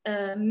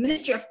the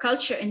Ministry of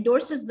Culture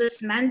endorses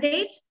this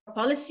mandate,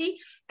 policy,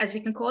 as we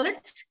can call it,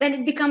 then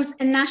it becomes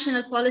a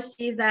national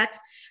policy that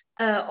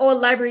all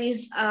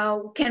libraries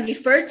can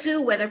refer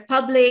to, whether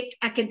public,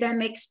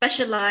 academic,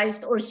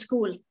 specialized, or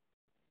school.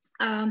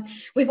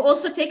 We've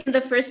also taken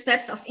the first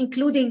steps of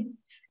including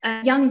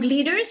young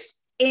leaders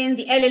in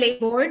the LLA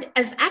board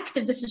as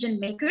active decision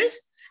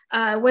makers,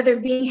 whether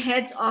being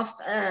heads of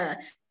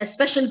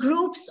special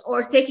groups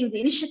or taking the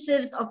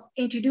initiatives of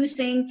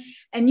introducing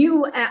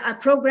new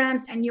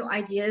programs and new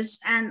ideas.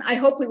 And I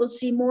hope we will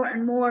see more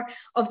and more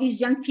of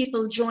these young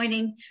people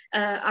joining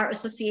our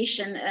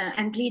association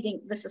and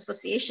leading this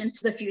association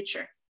to the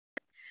future.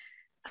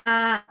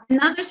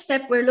 Another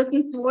step we're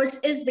looking towards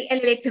is the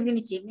LLA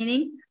community,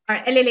 meaning our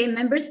LLA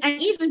members,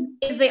 and even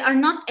if they are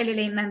not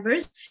LLA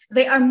members,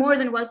 they are more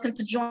than welcome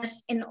to join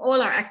us in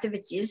all our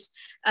activities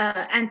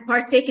and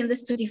partake in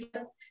this to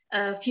develop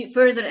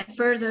further and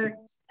further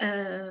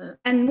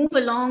and move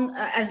along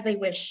as they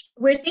wish.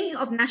 We're thinking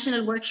of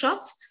national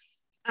workshops.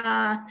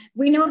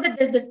 We know that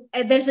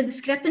there's a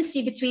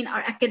discrepancy between our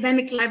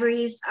academic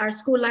libraries, our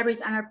school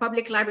libraries, and our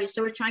public libraries.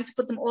 So we're trying to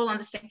put them all on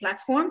the same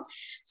platform.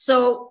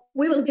 So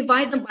we will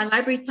divide them by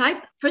library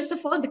type, first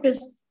of all,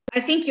 because I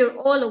think you're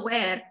all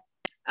aware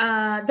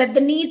that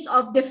the needs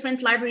of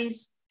different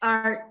libraries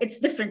it's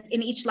different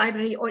in each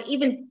library, or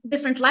even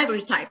different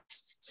library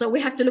types. So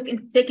we have to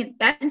take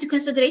that into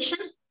consideration.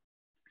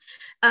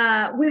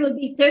 We will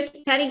be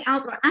carrying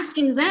out or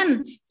asking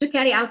them to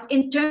carry out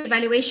internal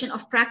evaluation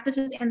of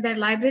practices in their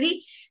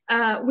library.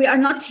 We are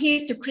not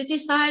here to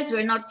criticize.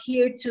 We're not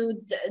here to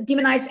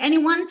demonize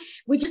anyone.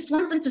 We just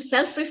want them to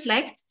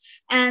self-reflect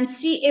and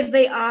see if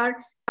they are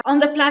on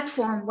the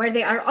platform where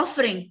they are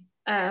offering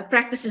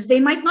practices. They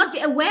might not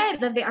be aware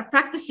that they are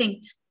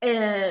practicing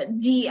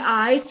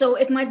DEI, so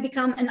it might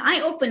become an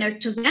eye-opener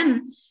to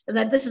them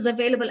that this is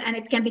available and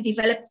it can be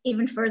developed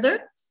even further.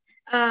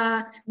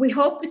 We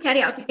hope to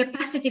carry out a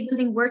capacity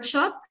building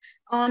workshop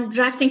on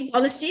drafting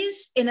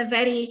policies in a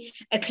very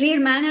clear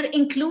manner,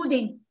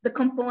 including the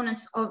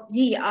components of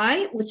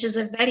DEI, which is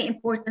a very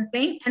important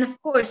thing. And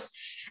of course,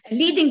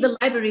 leading the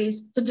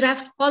libraries to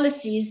draft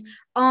policies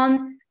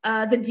on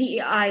the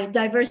DEI,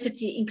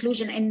 diversity,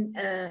 inclusion,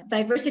 and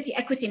diversity,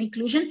 equity, and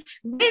inclusion,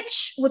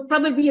 which would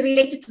probably be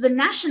related to the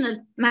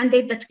national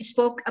mandate that we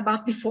spoke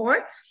about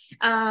before.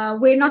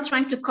 We're not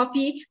trying to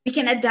copy, we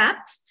can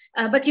adapt,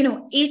 but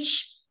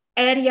each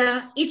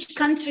area, each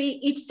country,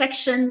 each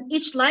section,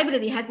 each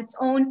library has its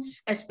own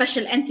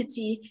special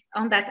entity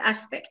on that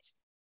aspect.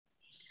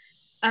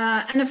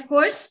 And of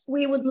course,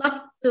 we would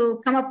love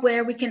to come up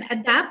where we can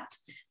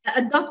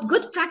adopt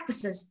good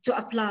practices to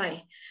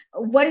apply.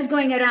 What is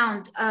going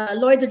around?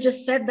 Loida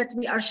just said that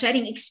we are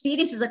sharing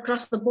experiences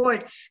across the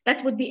board.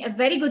 That would be a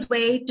very good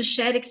way to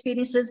share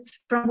experiences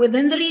from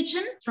within the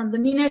region, from the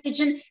MENA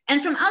region,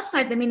 and from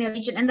outside the MENA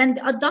region, and then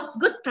adopt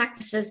good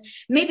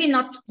practices. Maybe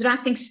not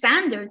drafting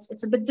standards.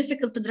 It's a bit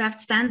difficult to draft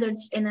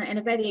standards in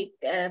a very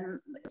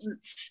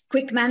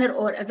quick manner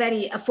or a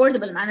very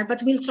affordable manner,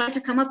 but we'll try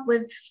to come up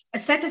with a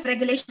set of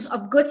regulations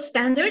of good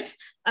standards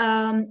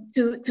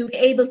to be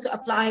able to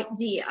apply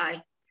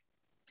DEI.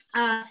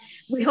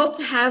 We hope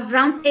to have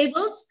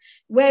roundtables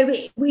where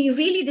we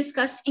really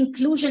discuss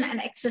inclusion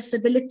and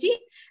accessibility.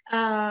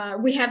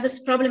 We have this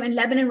problem in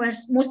Lebanon where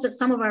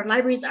some of our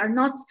libraries are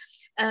not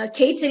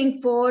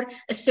catering for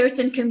a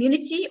certain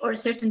community or a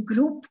certain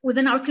group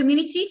within our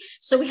community.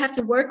 So we have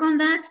to work on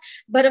that.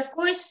 But of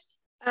course,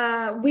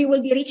 we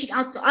will be reaching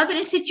out to other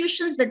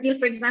institutions that deal,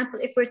 for example,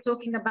 if we're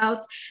talking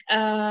about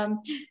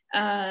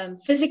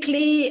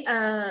physically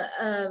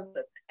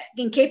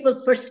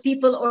incapable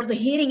people or the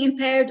hearing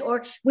impaired,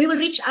 or we will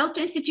reach out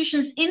to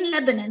institutions in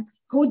Lebanon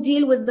who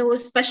deal with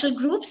those special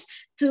groups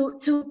to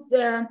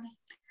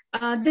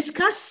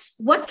discuss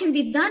what can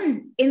be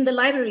done in the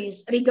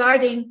libraries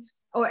regarding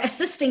or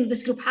assisting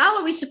this group. How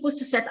are we supposed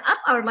to set up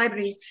our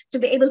libraries to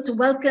be able to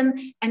welcome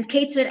and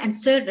cater and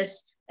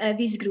service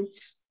these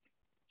groups?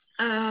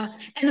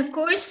 And of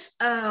course,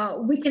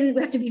 we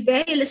have to be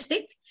very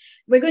realistic.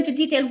 We're going to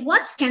detail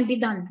what can be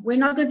done. We're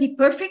not going to be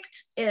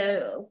perfect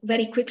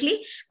very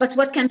quickly, but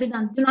what can be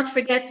done. Do not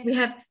forget, we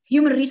have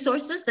human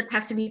resources that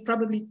have to be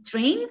probably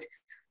trained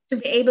to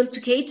be able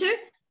to cater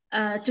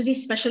to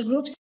these special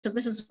groups. So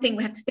this is one thing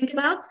we have to think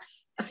about.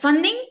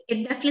 Funding,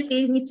 it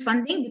definitely needs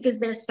funding because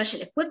there's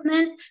special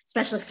equipment,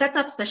 special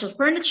setup, special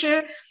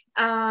furniture.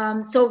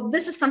 So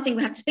this is something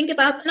we have to think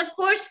about. And of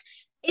course,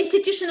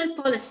 institutional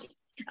policy.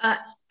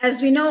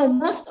 As we know,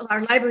 most of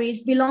our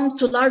libraries belong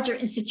to larger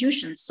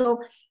institutions.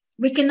 So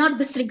we cannot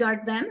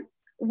disregard them.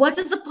 What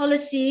is the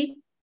policy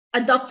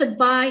adopted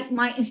by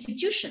my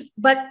institution?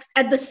 But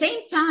at the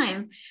same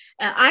time,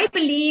 I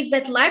believe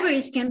that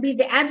libraries can be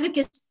the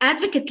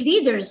advocate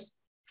leaders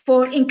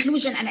for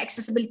inclusion and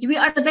accessibility. We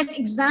are the best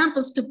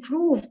examples to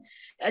prove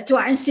to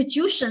our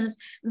institutions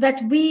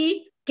that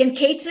we can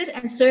cater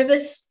and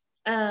service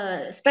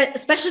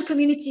special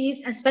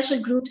communities and special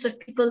groups of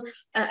people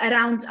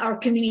around our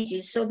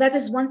communities. So that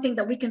is one thing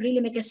that we can really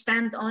make a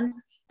stand on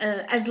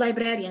as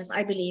librarians,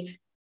 I believe.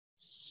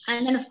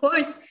 And then, of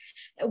course,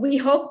 we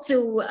hope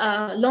to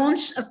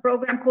launch a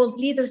program called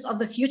Leaders of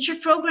the Future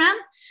program.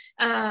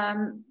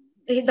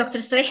 Dr.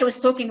 Alsereihy was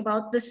talking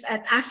about this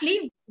at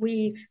AFLI.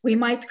 We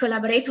might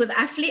collaborate with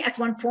AFLI at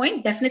one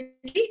point,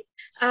 definitely.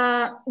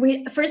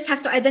 We first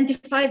have to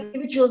identify the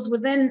individuals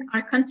within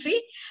our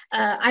country.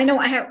 I know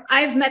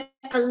I've met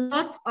a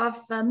lot of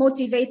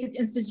motivated,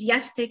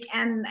 enthusiastic,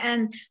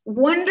 and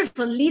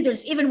wonderful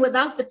leaders. Even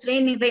without the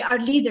training, they are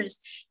leaders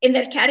in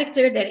their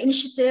character, their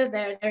initiative,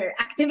 their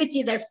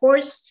activity, their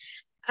force.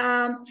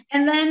 And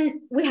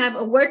then we have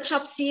a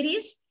workshop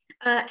series.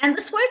 And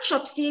this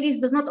workshop series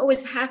does not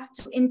always have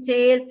to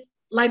entail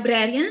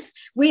librarians.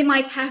 We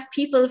might have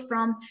people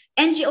from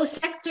NGO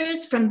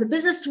sectors, from the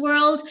business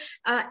world.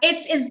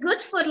 It's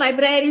good for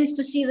librarians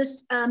to see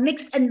this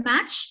mix and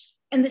match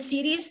in the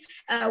series.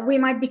 We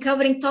might be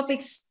covering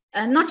topics,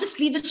 not just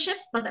leadership,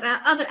 but there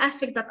are other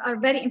aspects that are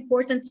very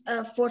important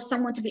for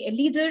someone to be a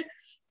leader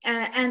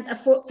and a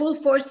full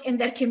force in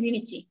their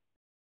community.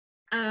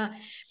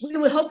 We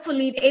will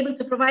hopefully be able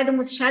to provide them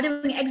with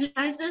shadowing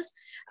exercises.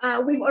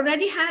 We've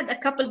already had a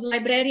couple of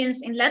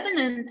librarians in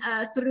Lebanon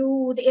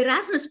through the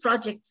Erasmus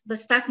project, the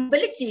staff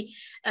mobility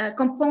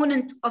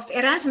component of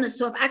Erasmus,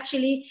 who have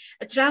actually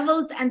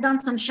traveled and done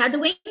some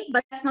shadowing,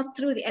 but that's not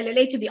through the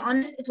LLA, to be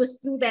honest. It was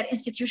through their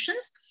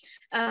institutions.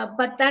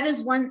 But that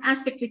is one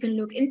aspect we can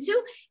look into.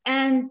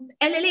 And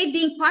LLA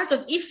being part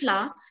of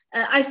IFLA,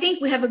 I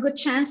think we have a good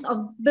chance of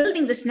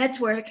building this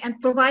network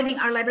and providing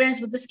our librarians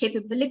with these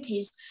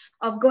capabilities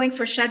of going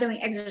for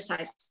shadowing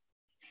exercises.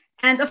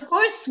 And of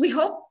course, we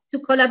hope to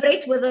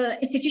collaborate with the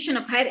institution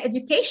of higher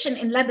education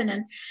in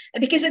Lebanon,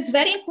 because it's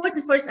very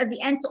important for us at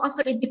the end to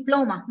offer a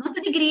diploma, not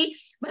a degree,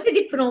 but a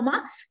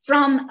diploma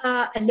from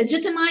a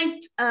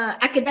legitimized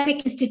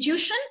academic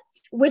institution,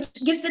 which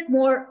gives it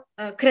more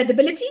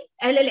credibility.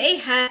 LLA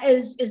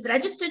is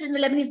registered in the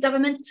Lebanese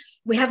government.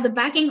 We have the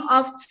backing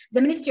of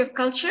the Ministry of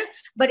Culture,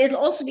 but it'll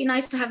also be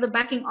nice to have the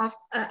backing of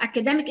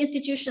academic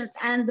institutions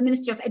and the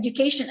Ministry of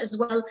Education as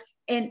well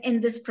in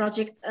this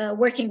project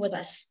working with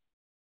us.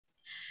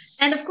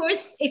 And of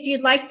course, if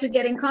you'd like to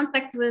get in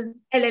contact with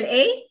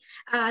LLA,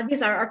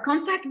 these are our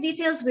contact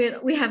details.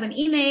 We have an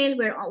email,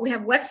 we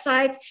have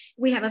websites,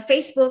 we have a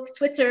Facebook,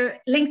 Twitter,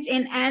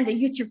 LinkedIn, and a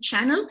YouTube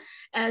channel.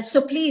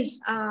 So please,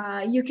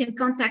 you can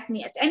contact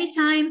me at any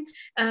time.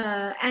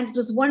 And it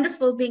was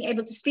wonderful being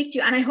able to speak to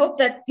you. And I hope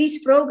that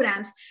these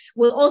programs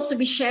will also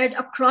be shared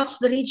across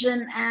the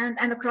region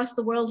and across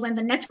the world when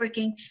the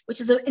networking,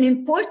 which is an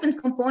important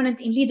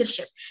component in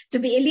leadership. To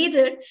be a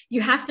leader,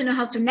 you have to know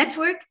how to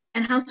network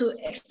and how to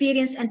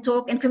experience and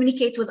talk and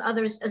communicate with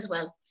others as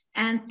well.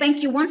 And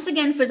thank you once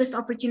again for this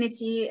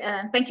opportunity.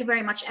 Thank you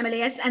very much,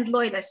 MLAS and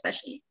Loida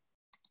especially.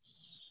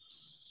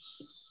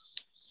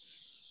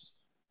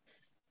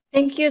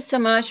 Thank you so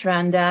much,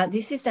 Randa.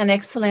 This is an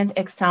excellent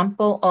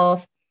example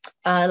of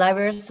a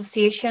library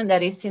association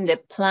that is in the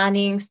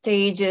planning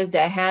stages,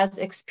 that has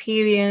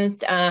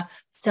experienced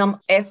some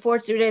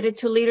efforts related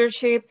to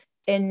leadership,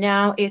 and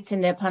now it's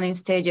in the planning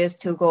stages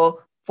to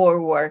go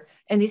forward.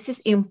 And this is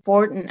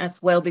important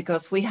as well,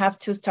 because we have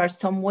to start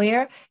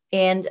somewhere.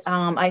 And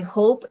I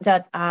hope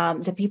that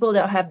the people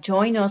that have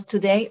joined us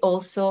today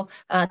also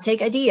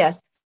take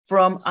ideas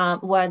from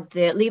what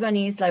the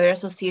Lebanese Library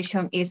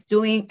Association is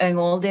doing and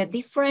all the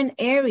different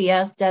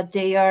areas that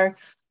they are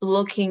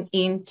looking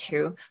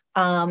into.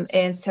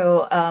 And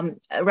so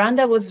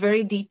Randa was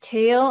very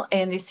detailed,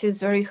 and this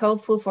is very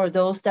helpful for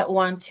those that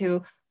want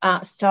to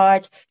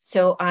start.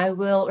 So I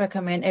will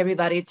recommend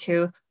everybody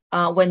to,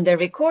 when the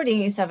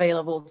recording is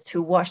available,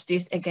 to watch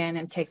this again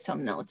and take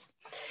some notes.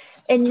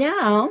 And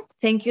now,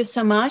 thank you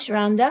so much,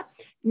 Randa.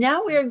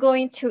 Now we are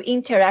going to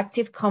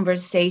interactive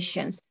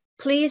conversations.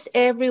 Please,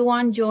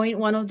 everyone, join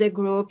one of the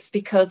groups,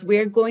 because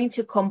we're going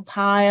to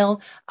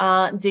compile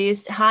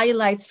these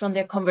highlights from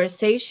the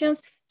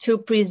conversations to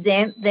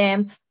present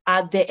them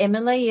at the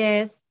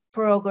MLIS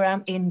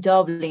program in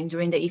Dublin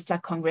during the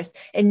IFLA Congress.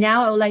 And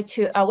now I would like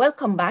to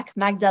welcome back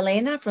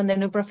Magdalena from the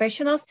New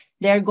Professionals.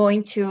 They're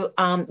going to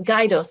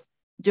guide us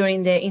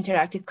during the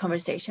interactive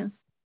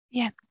conversations.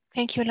 Yeah,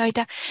 thank you,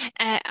 Loida.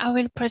 I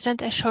will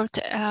present a short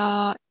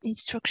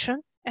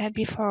instruction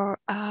before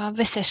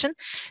the session.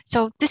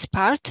 So this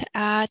part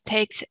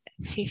takes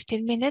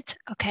 15 minutes,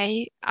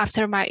 okay,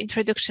 after my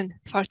introduction,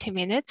 40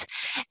 minutes.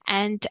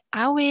 And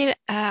I will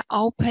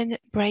open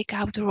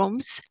breakout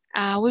rooms.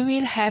 We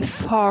will have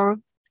four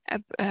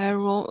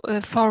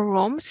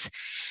rooms.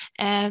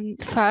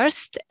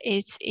 First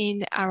is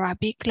in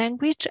Arabic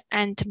language,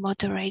 and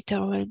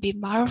moderator will be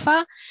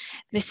Marva.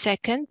 The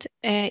second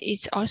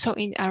is also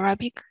in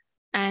Arabic,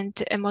 and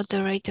a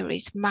moderator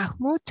is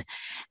Mahmoud.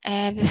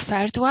 The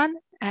third one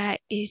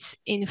is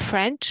in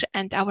French,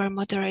 and our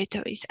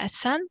moderator is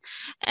Hassan.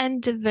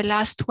 And the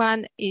last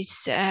one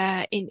is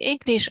in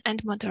English,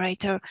 and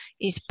moderator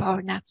is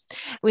Borna.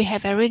 We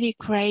have a really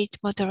great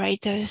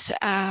moderators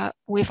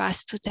with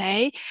us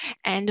today,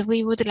 and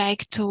we would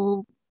like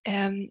to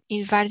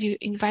invite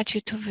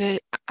you to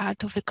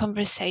the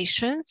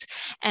conversations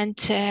and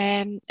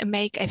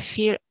make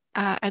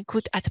a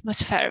good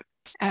atmosphere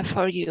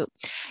for you.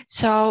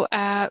 So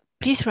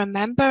please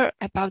remember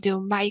about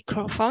your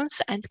microphones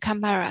and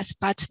cameras,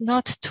 but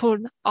not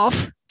turn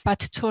off,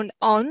 but turn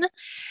on,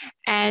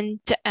 and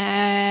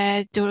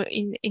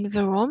in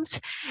the rooms,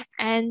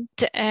 and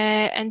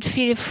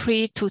feel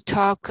free to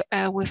talk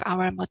with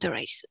our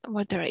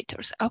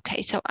moderators.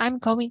 Okay, so I'm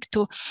going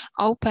to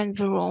open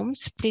the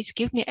rooms. Please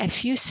give me a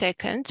few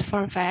seconds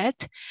for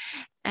that.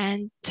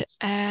 And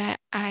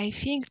I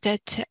think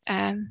that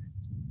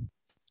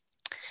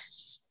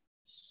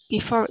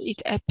before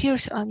it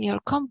appears on your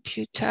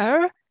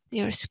computer,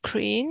 your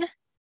screen.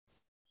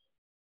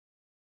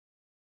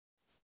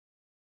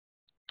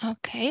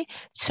 Okay,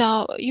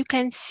 so you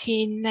can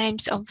see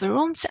names of the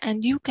rooms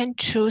and you can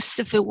choose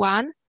the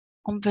one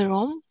on the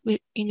room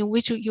in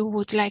which you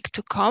would like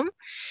to come,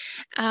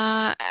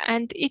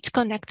 and it's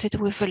connected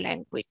with the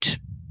language.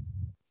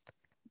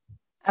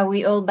 Are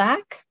we all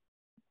back?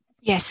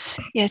 Yes,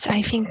 yes,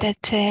 I think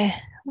that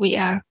we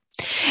are.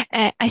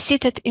 I see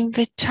that in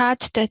the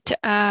chat that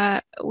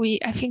I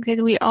think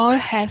that we all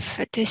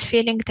have this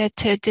feeling that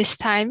this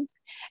time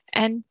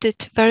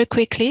ended very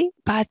quickly,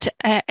 but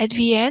at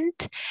the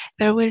end,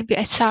 there will be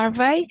a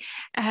survey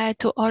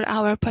to all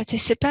our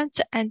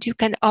participants, and you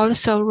can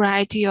also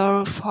write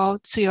your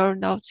thoughts, your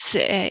notes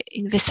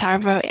in the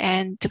survey,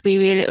 and we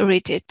will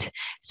read it.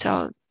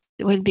 So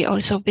there will be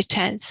also the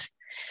chance.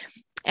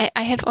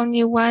 I have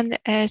only one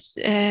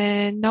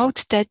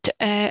note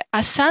that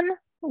Hassan,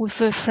 with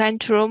the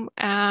French room,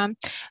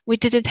 we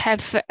didn't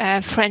have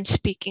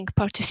French-speaking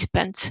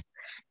participants.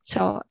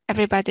 So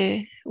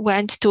everybody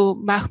went to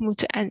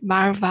Mahmoud and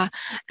Marva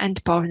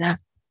and Borna.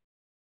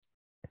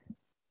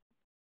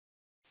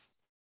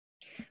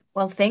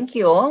 Well, thank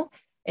you all.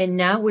 And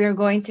now we're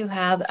going to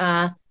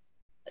have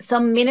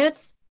some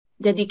minutes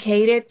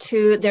dedicated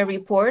to the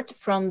report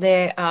from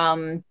the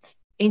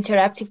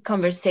interactive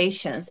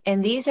conversations.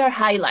 And these are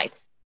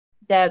highlights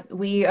that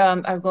we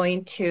are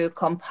going to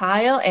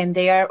compile, and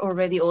they are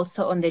already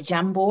also on the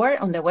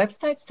Jamboard on the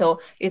website,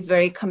 so it's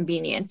very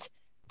convenient.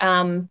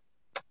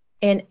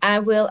 And I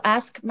will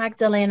ask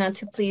Magdalena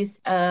to please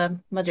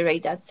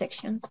moderate that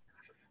section.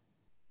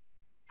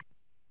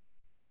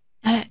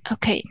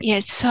 Okay,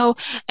 yes. So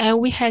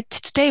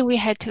today we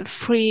had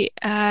three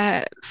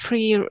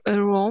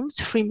rooms,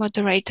 three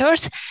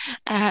moderators,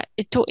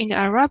 2 in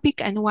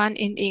Arabic and 1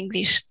 in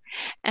English.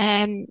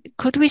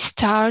 Could we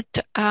start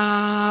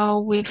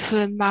with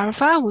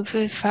Marva, with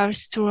the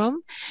first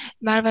room?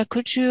 Marva,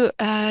 could you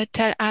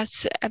tell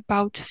us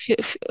about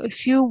a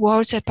few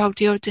words about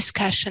your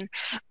discussion?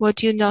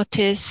 What you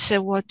notice,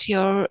 what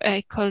your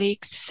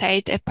colleagues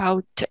said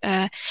about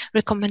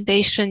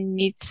recommendation,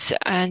 needs,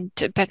 and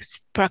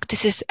best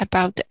practices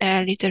about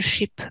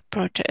leadership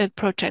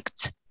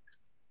projects?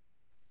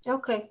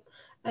 Okay.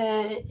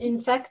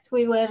 In fact,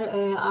 we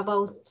were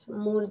about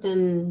more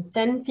than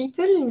 10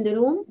 people in the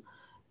room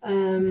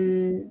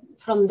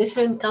from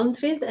different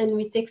countries, and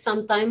we take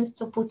some time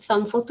to put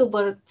some photo,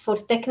 but for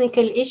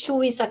technical issue,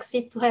 we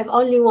succeed to have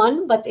only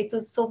one, but it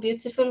was so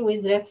beautiful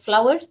with red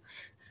flowers.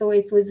 So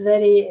it was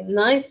very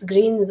nice,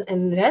 greens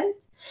and red.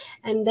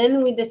 And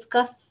then we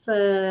discuss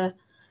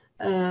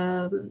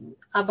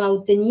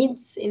about the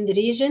needs in the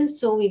region.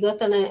 So we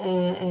got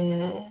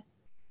a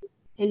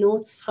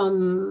notes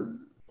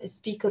from a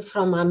speaker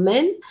from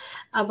Amman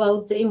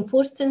about the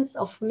importance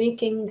of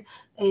making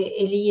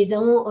a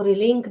liaison or a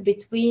link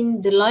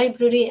between the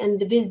library and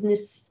the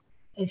business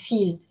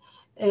field.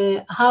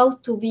 How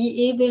to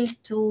be able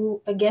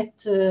to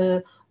get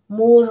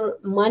more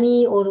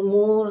money or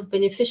more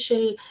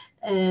beneficial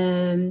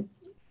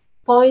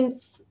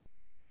points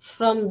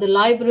from the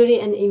library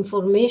and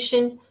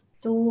information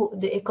to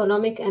the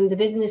economic and the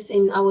business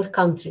in our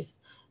countries.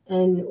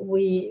 And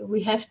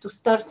we have to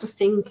start to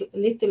think a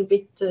little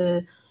bit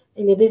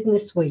in a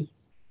business way.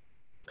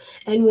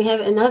 And we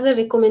have another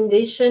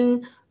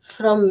recommendation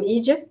from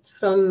Egypt,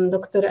 from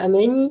Dr.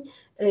 Amani.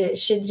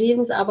 She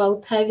dreams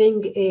about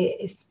having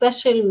a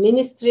special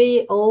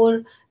ministry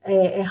or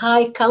a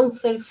high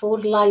council for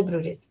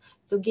libraries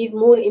to give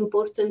more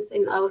importance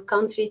in our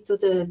country to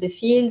the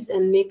fields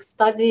and make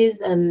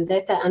studies and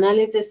data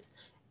analysis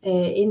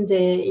in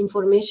the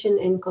information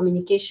and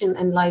communication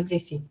and library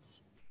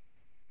fields.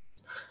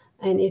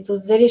 And it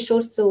was very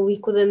short, so we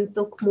couldn't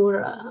talk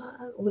more,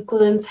 we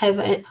couldn't have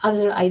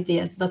other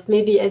ideas. But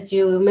maybe, as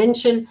you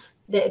mentioned,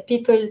 the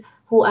people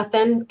who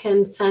attend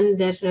can send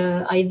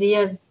their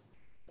ideas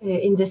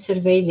in the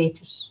survey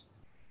later.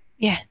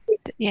 Yeah,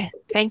 yeah.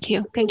 Thank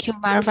you. Thank you,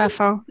 Marva,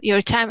 for your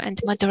time and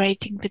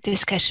moderating the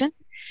discussion.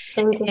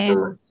 Thank you so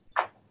much.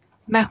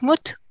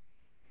 Mahmoud,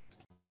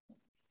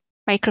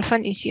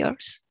 microphone is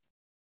yours.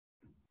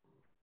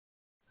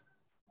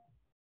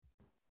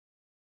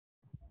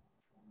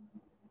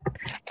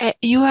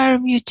 You are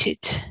muted.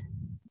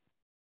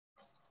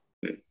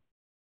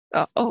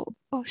 Oh,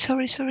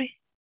 sorry. Sorry,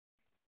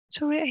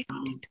 I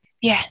couldn't.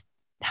 Yeah.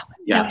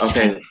 Now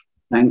okay.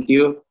 Fine.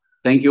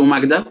 Thank you,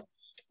 Magda.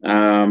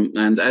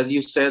 And as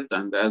you said,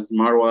 and as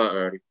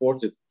Marwa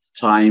reported,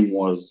 time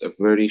was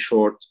very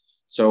short,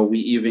 so we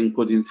even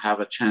couldn't have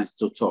a chance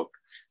to talk.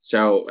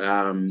 So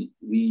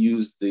we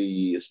used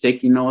the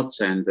sticky notes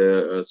and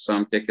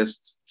some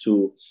text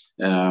to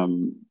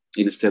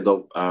instead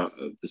of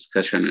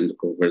discussion and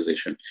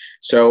conversation.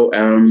 So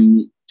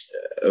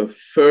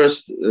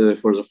first,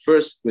 for the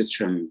first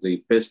question,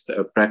 the best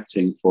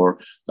practicing for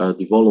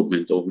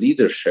development of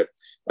leadership,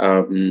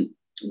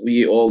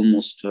 we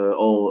almost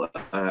all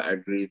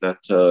agree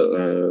that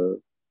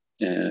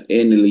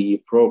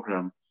AFLI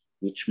program,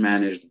 which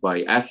managed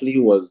by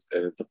AFLI, was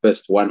the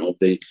best one of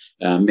the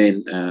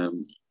main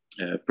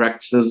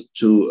practices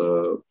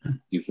to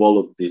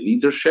develop the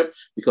leadership.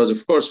 Because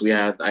of course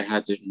I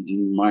had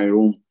in my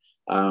room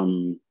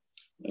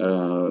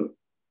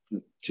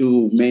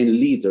two main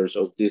leaders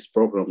of this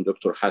program,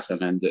 Dr.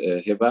 Hassan and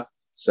Hiba.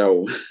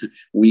 So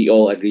we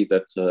all agree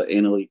that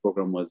NLE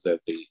program was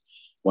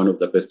one of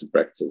the best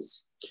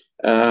practices.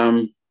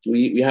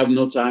 We have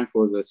no time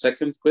for the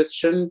second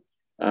question.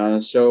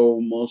 So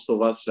most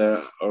of us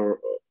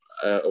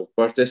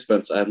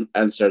participants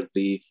answered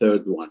the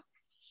third one.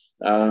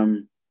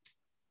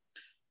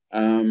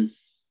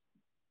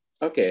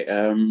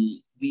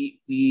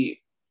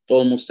 We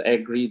almost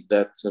agreed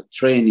that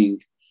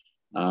training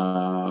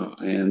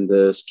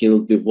and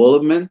skills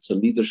development,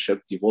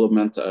 leadership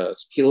development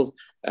skills,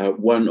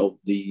 one of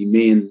the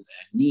main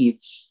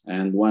needs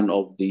and one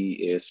of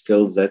the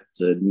skills that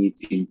need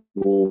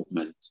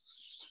improvement.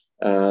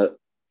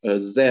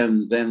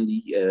 Then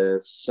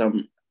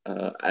some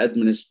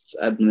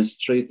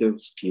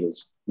administrative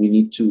skills. We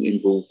need to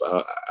improve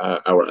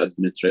our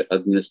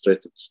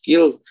administrative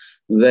skills.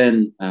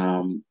 Then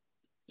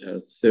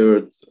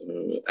third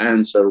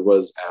answer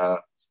was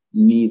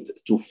need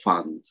to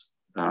fund.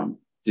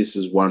 This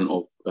is one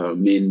of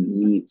main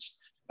needs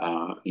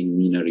in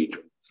MENA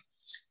region.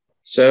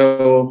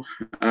 So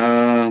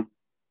I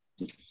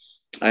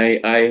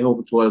hope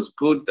it was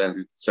good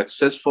and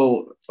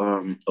successful,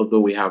 although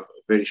we have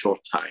a very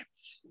short time.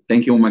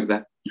 Thank you,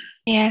 Magda.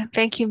 Yeah,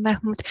 thank you,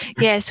 Mahmoud.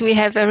 Yes, we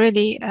have a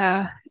really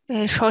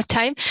short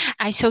time.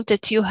 I saw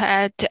that you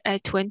had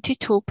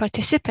 22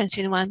 participants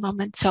in one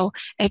moment, so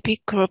a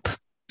big group.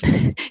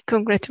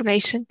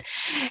 Congratulations.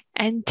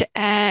 And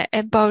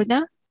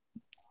Borna?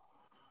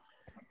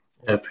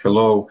 Yes,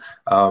 hello.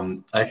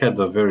 I had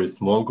a very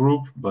small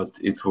group, but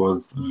it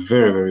was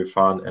very, very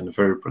fun and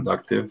very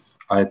productive.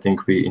 I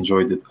think we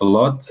enjoyed it a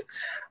lot.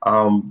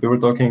 We were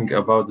talking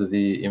about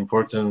the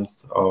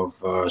importance of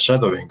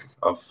shadowing,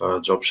 of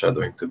job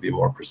shadowing to be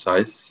more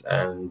precise,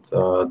 and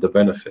the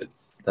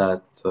benefits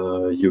that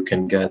you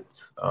can get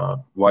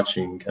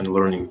watching and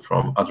learning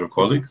from other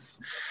colleagues.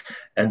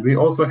 And we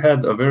also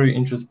had a very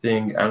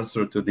interesting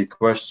answer to the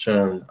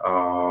question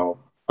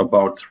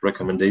about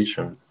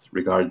recommendations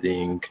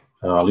regarding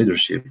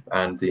leadership,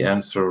 and the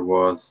answer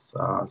was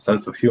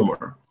sense of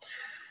humor.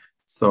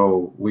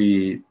 So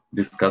we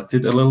discussed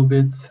it a little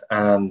bit,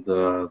 and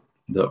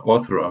the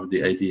author of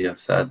the idea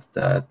said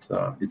that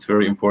it's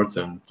very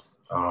important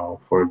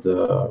for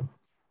the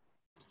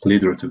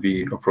leader to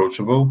be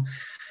approachable,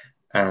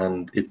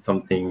 and it's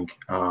something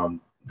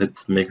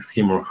that makes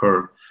him or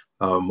her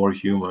more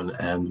human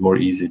and more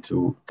easy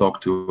to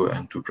talk to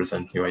and to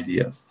present new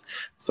ideas.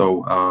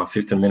 So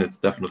 15 minutes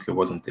definitely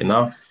wasn't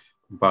enough,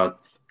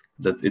 but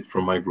that's it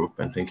from my group,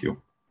 and thank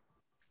you.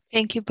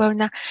 Thank you,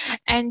 Borna.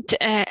 And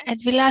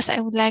at last, I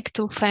would like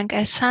to thank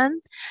Hassan,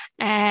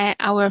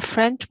 our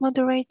French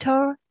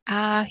moderator.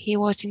 He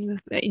was in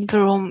the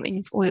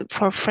room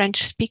for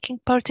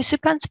French-speaking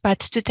participants, but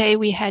today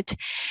we had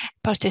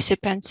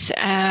participants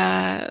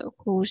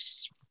who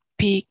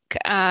speak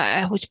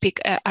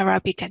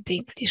Arabic and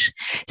English.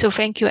 So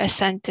thank you,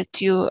 Hassan,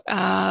 that you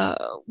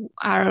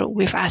are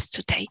with us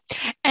today.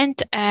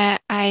 And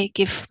I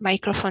give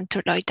microphone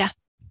to Loida.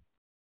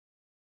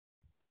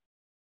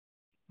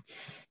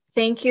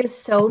 Thank you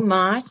so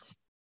much.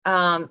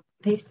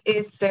 This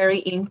is very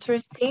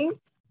interesting.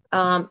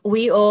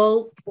 We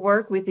all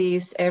work with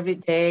this every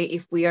day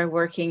if we are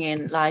working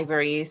in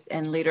libraries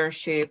and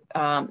leadership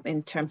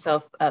in terms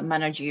of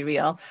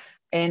managerial.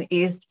 And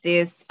is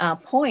this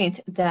point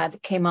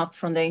that came up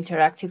from the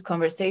interactive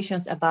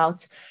conversations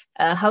about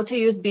how to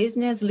use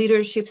business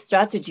leadership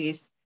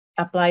strategies,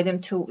 apply them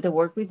to the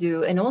work we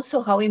do, and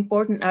also how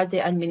important are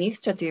the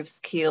administrative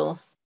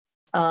skills.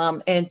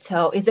 And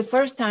so it's the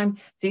first time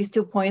these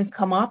 2 points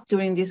come up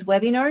during these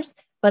webinars,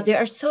 but they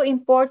are so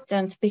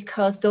important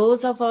because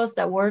those of us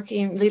that work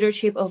in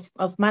leadership of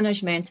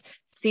management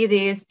see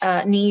this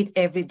need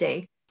every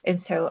day. And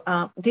so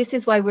this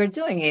is why we're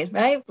doing it,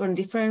 right? From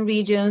different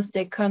regions,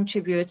 they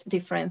contribute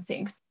different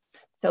things.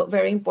 So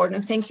very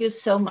important. Thank you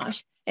so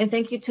much. And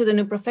thank you to the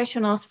new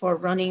professionals for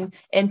running,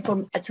 and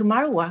to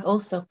Marwa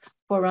also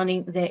for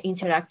running the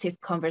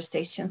interactive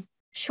conversations.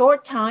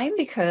 Short time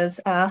because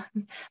the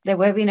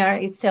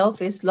webinar itself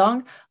is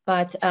long,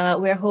 but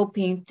we're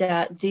hoping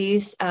that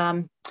this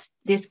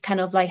kind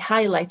of like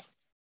highlights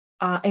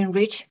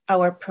enrich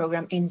our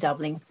program in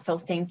Dublin. So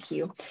thank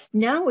you.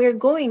 Now we're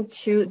going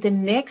to the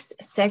next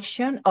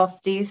section of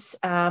this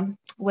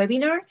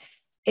webinar,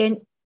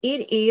 and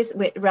it is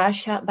with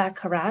Rasha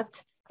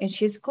Barakat, and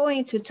she's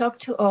going to talk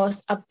to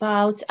us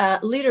about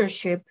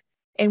leadership.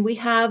 And we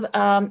have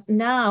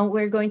now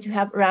we're going to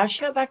have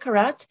Rasha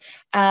Barakat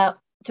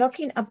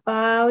talking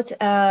about,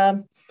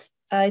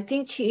 I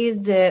think she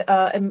is the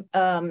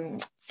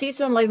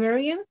seasoned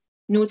librarian,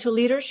 new to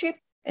leadership.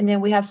 And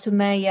then we have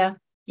Sumaya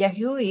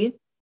Yahui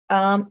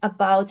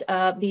about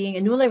being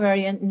a new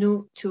librarian,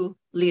 new to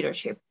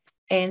leadership.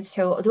 And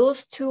so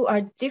those two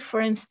are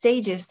different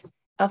stages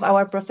of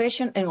our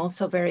profession and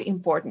also very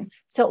important.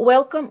 So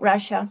welcome,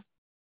 Rasha.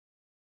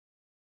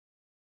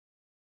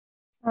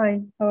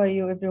 Hi, how are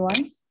you,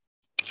 everyone?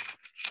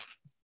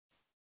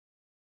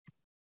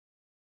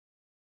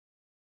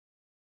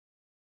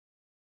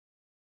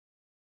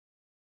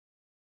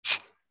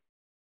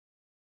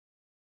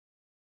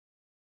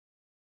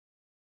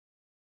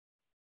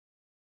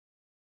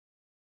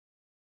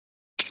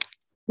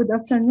 Good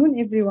afternoon,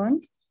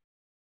 everyone.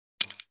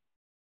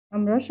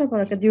 I'm Rasha.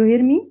 Barakat. Do you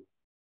hear me?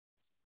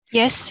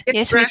 Yes,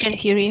 yes, we can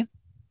hear you.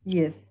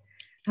 Yes.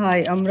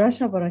 Hi, I'm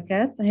Rasha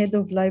Barakat, Head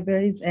of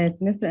Libraries at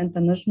Misr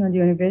International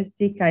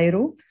University,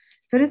 Cairo.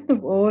 First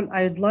of all,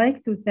 I'd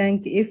like to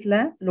thank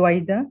IFLA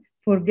Loida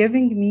for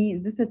giving me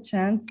this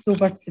chance to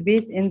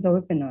participate in the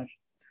webinar.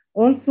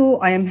 Also,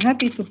 I am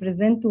happy to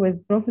present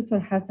with Professor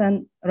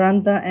Hassan,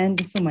 Randa, and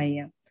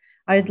Sumaya.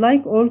 I'd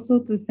like also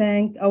to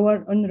thank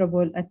our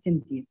honorable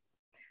attendees.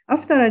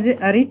 After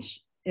a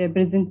rich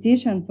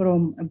presentation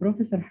from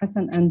Professor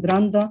Hassan and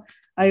Randa,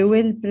 I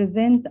will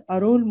present a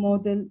role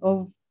model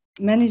of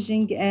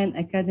managing an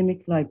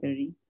academic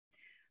library.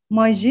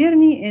 My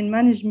journey in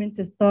management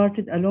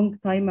started a long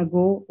time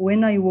ago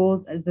when I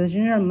was the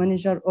general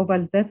manager of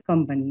Alsereihy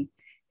company,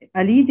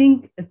 a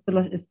leading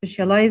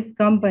specialized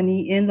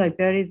company in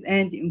libraries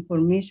and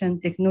information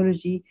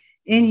technology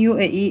in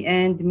UAE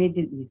and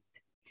Middle East.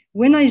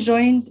 When I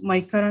joined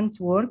my current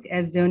work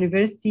at the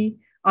university,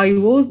 I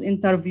was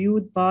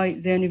interviewed by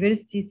the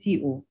university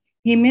CEO.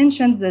 He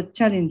mentioned the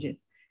challenges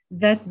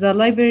that the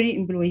library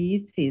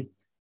employees faced.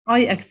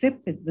 I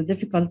accepted the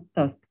difficult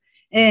task,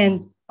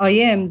 and I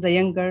am the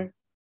younger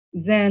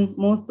than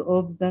most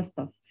of the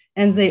staff,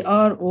 and they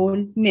are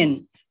all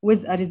men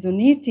with a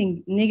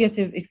resonating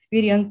negative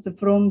experience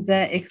from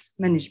the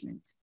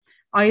ex-management.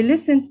 I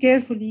listened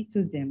carefully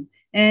to them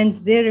and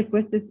their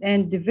requests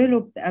and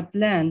developed a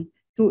plan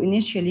to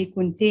initially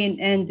contain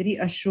and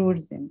reassure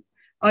them.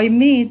 I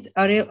made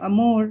a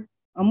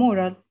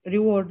moral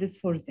rewards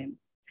for them.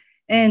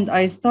 And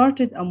I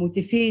started a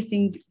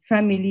motivating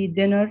family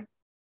dinner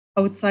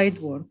outside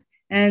work.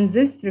 And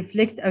this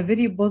reflects a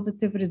very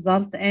positive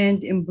result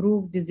and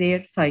improved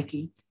their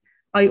psyche.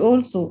 I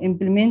also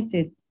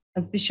implemented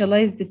a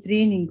specialized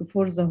training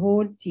for the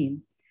whole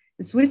team,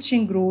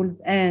 switching roles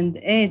and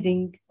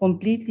adding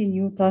completely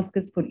new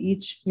tasks for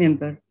each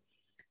member.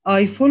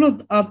 I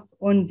followed up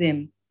on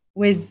them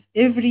with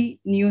every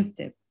new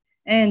step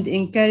and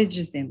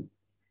encouraged them.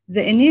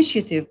 The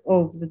initiative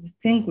of the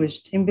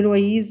distinguished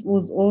employees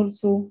was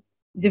also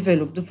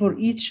developed for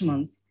each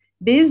month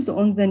based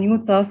on the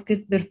new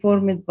tasks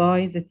performed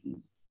by the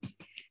team.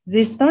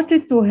 They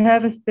started to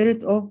have a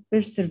spirit of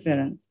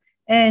perseverance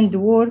and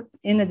work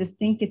in a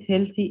distinct,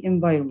 healthy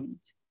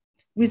environment.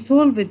 We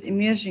solved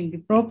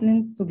emerging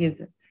problems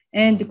together,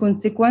 and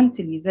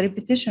consequently, the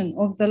reputation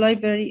of the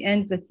library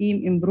and the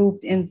team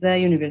improved in the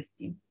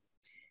university.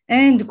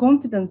 And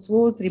confidence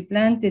was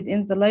replanted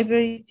in the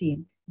library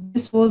team.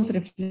 This was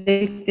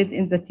reflected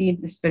in the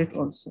team spirit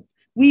also.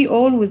 We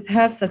always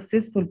have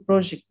successful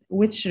projects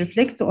which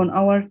reflect on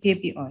our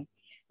KPI.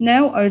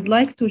 Now, I'd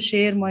like to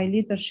share my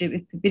leadership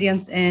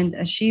experience and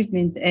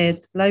achievement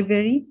at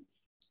library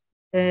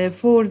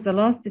for the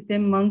last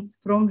 10 months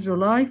from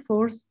July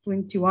 4th,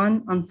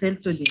 21 until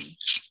today.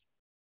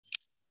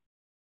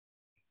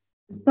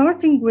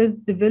 Starting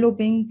with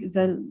developing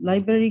the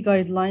library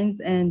guidelines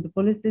and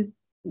policies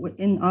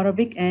in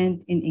Arabic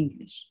and in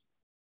English.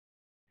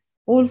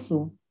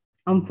 Also,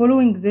 I'm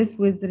following this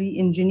with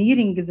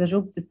re-engineering the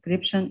job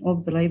description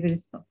of the library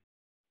staff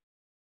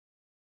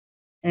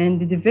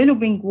and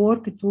developing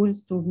work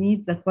tools to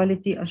meet the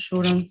quality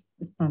assurance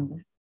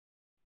standard.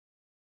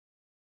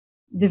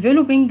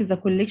 Developing the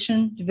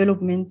collection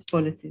development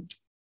policies.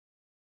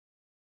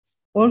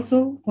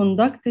 Also,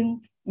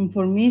 conducting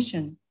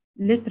information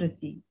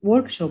literacy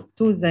workshop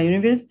to the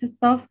university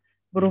staff,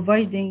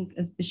 providing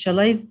a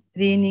specialized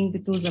training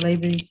to the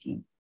library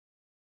team.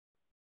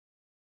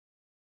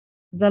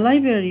 The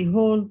library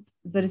holds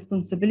the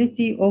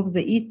responsibility of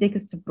the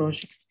e-text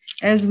project,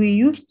 as we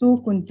used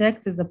to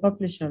contact the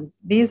publishers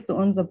based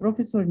on the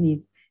professor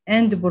needs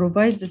and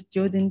provide the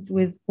student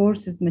with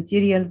courses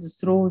materials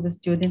through the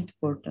student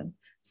portal.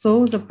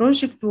 So the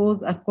project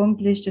was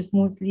accomplished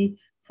smoothly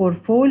for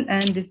fall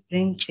and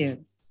spring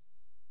terms.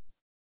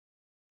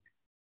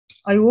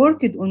 I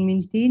worked on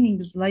maintaining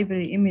the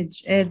library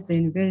image at the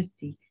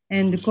university,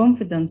 and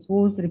confidence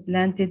was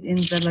replanted in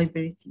the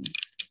library team.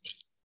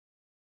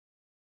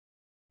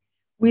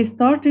 We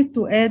started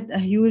to add a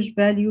huge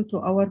value to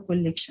our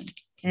collection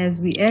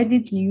as we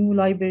added new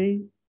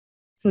library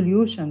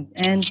solutions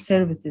and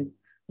services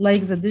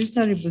like the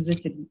digital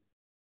repository,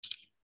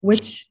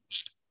 which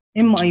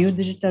MIU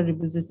digital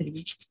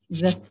repository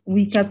that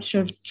we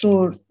capture,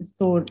 store,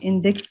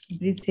 index,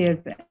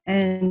 preserve,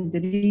 and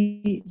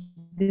redistribute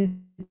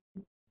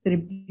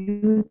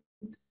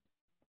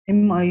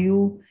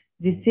MIU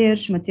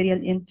research material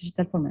in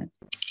digital format.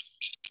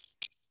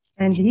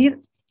 And here,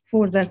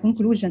 for the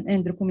conclusion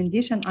and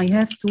recommendation, I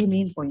have two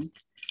main points.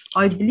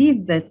 I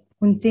believe that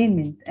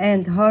containment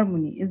and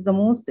harmony is the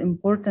most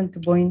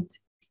important point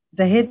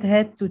the head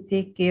had to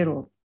take care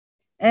of,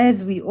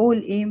 as we all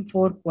aim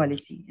for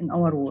quality in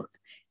our work.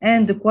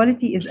 And the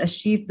quality is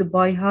achieved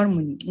by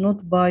harmony,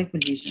 not by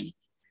collision.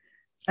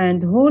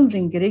 And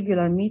holding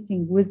regular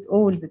meetings with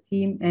all the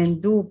team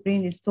and do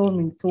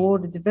brainstorming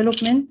toward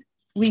development,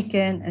 we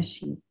can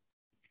achieve.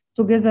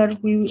 Together,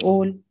 we will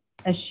all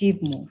achieve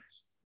more.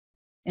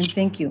 And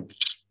thank you.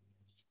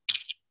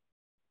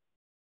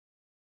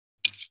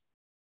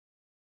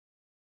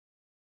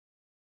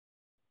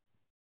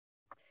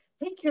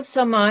 Thank you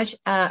so much,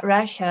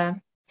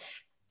 Rasha.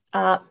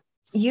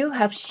 You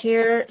have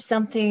shared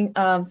something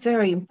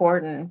very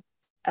important.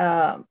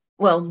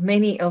 Well,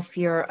 many of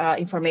your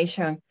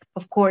information,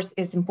 of course,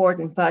 is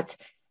important, but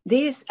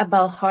this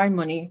about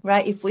harmony,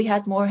 right? If we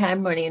had more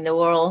harmony in the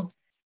world,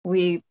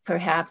 we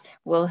perhaps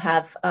will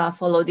have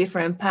follow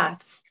different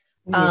paths.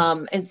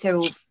 Yes. And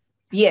so,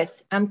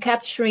 yes, I'm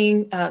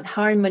capturing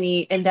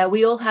harmony and that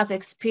we all have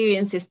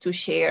experiences to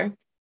share.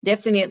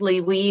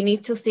 Definitely, we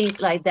need to think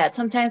like that.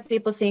 Sometimes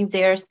people think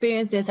their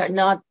experiences are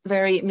not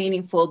very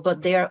meaningful,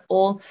 but they are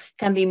all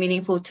can be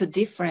meaningful to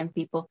different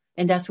people.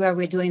 And that's why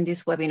we're doing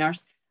these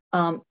webinars.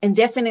 And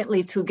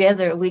definitely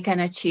together, we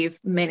can achieve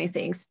many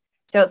things.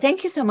 So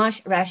thank you so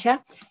much, Rasha.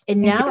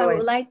 And now I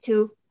would like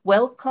to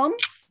welcome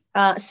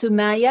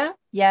Sumaya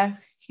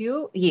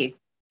Yahuyi.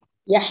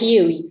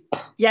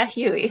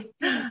 Yahuyi.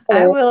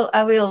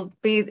 I will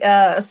be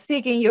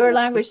speaking your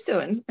language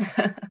soon.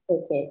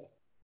 Okay.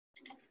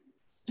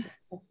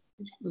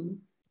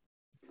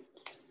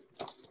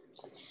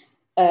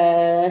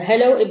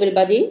 Hello,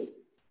 everybody.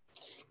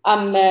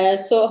 I'm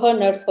so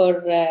honored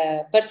for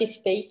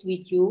participate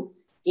with you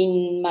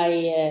in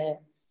my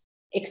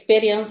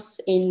experience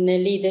in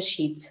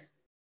leadership.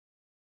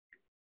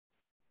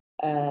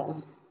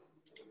 Okay.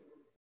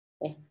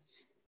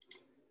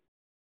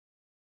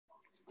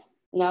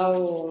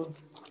 Now,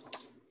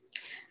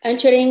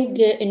 entering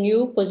a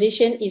new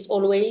position is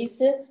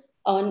always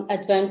an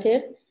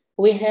adventure.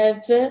 We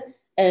have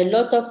a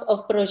lot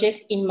of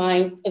project in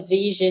mind, a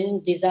vision,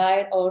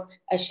 desire, or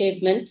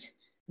achievement.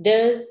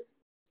 There's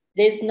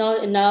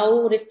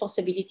now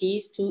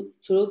responsibilities to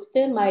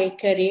my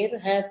career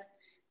have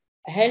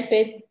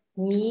helped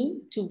me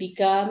to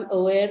become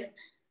aware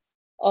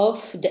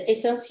of the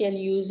essential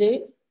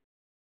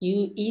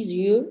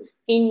issue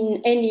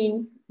in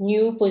any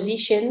new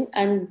position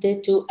and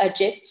to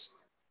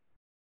adjust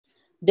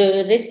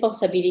the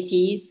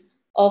responsibilities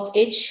of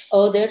each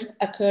other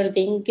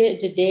according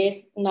to their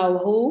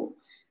know-how,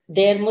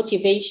 their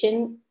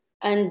motivation,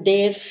 and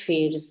their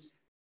fears.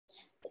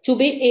 To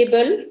be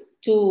able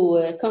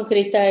to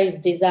concretize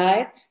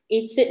desire,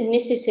 it's a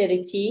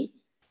necessity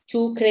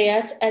to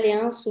create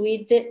alliance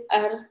with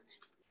our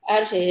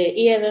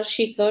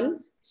hierarchical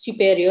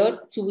superior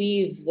to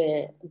weave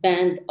a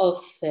band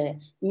of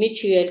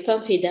mutual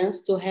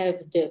confidence to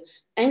have the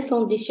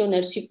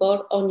unconditional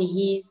support on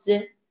his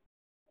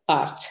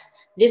part.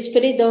 This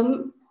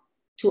freedom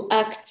to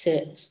act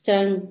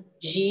strengthened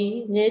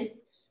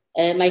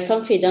my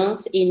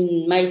confidence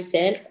in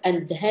myself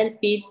and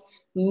helped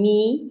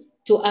me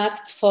to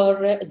act for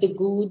the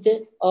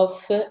good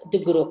of the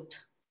group.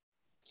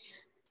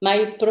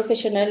 My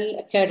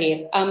professional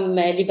career, I'm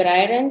a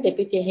librarian,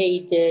 deputy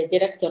head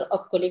director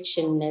of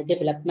collection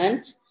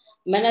development,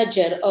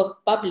 manager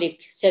of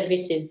public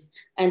services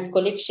and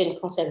collection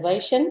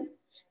conservation,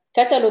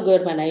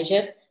 cataloger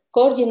manager,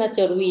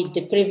 coordinator with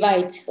the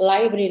private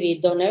library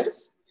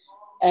donors,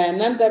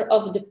 member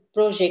of the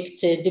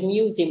project, the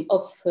Museum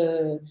of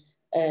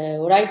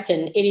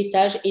Written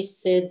Heritage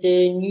is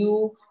the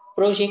new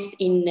project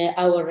in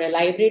our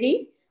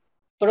library,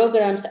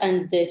 programs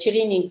and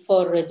training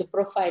for the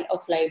profile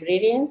of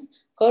librarians,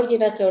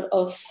 coordinator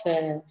of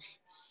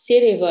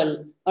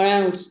cerebral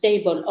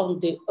roundtable on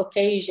the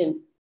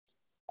occasion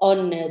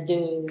on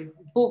the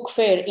book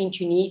fair in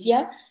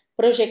Tunisia,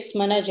 project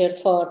manager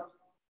for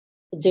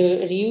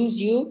the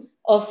reuse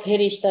of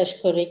heritage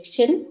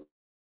collection.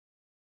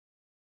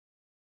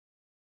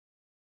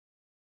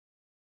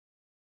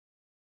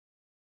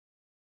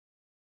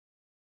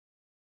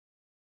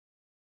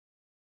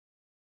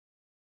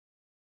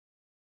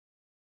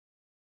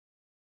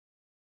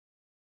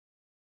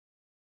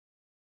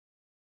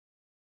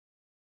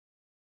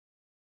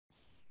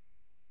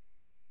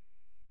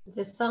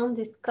 The sound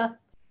is cut.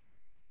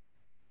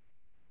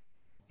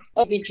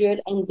 Individual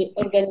and the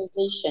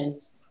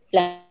organizations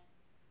plan.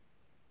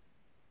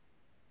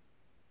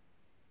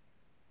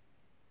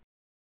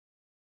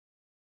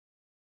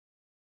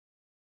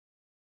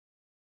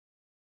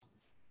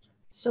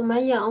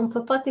 Sumaya, on ne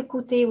peut pas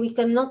t'écouter. We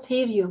cannot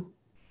hear you.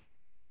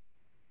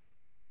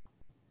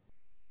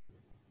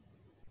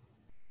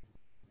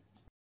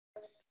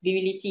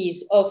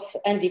 Abilities of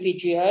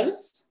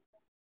individuals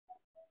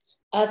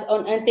as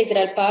an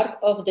integral part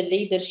of the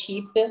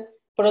leadership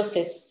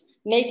process,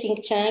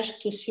 making change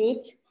to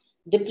suit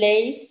the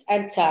place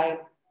and time,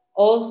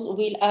 as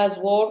well as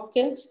work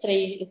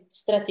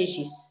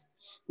strategies.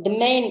 The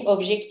main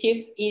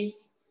objective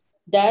is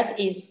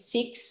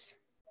seeks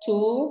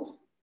to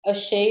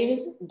achieve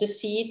the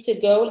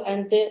set goal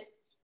and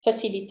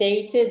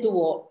facilitate the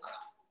work.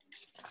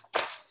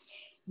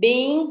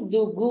 Being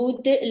the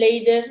good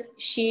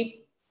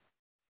leadership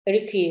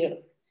require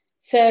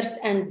first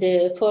and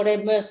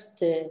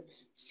foremost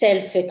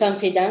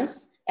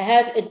self-confidence,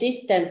 have a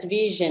distant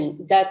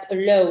vision that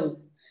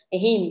allows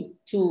him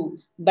to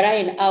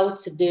bring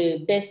out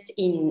the best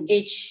in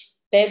each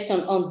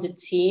person on the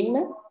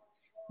team,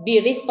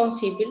 be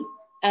responsible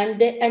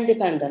and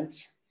independent.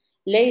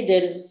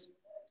 Leaders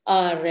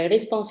are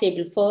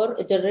responsible for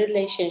the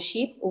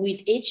relationship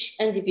with each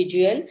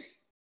individual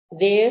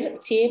their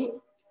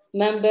team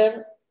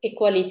member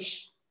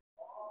equality.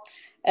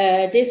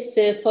 This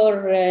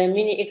for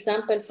many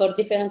examples for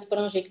different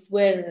projects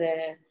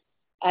where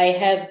I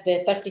have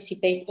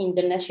participated in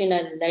the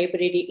National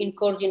Library in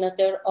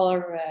coordinator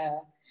or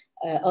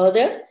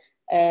other.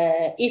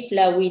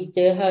 IFLA will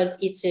hold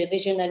its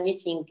regional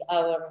meeting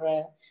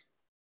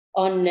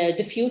on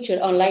the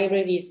future on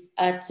libraries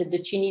at the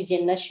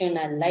Tunisian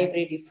National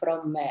Library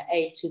from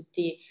 8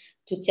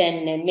 to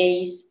 10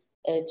 May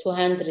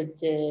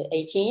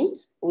 2018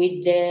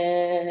 with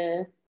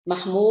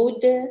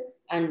Mahmoud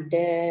and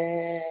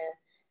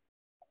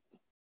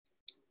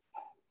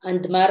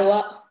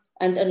Marwa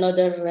and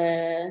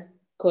another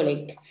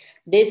colleague.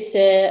 This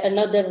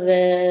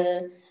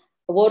another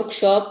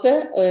workshop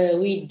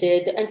with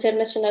the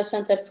International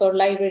Center for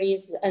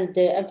Libraries and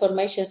the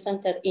Information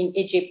Center in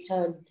Egypt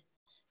held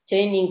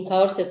training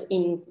courses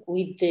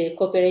with the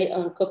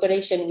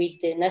cooperation with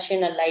the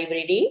National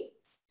Library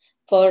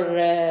for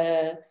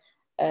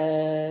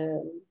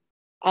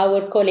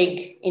our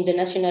colleague in the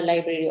National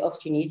Library of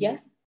Tunisia.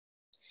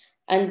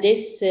 And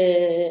this,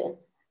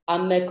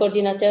 I'm a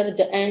coordinator at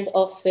the end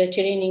of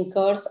training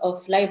course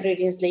of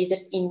librarians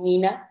leaders in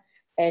MENA,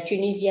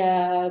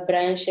 Tunisia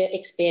branch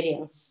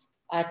experience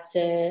at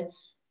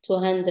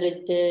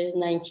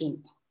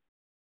 219.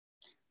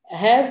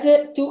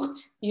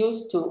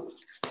 Used to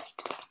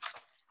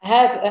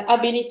have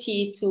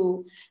ability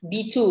to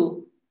be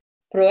too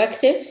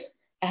proactive,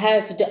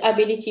 have the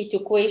ability to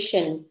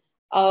question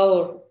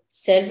our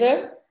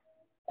server,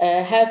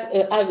 have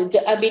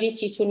the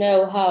ability to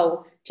know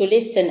how to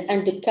listen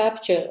and to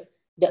capture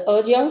the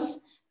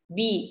audience,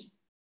 be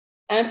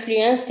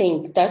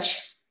influencing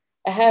touch,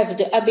 have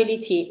the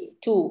ability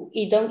to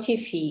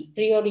identify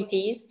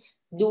priorities,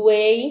 the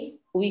way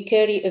we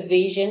carry a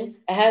vision,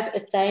 have a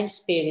time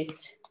spirit.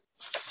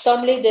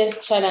 Some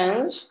leaders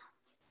challenge.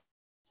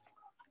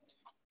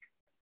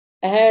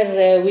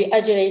 Here we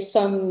address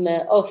some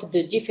of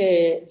the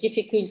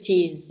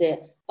difficulties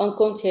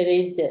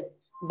encountered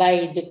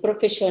by the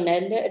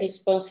professional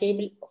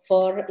responsible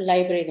for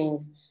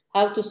librarians.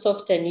 How to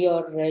soften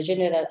your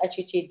general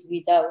attitude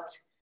without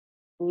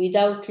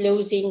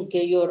losing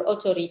your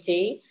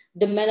authority.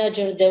 The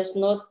manager does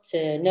not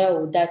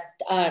know that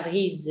are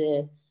his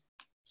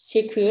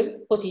secure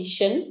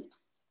position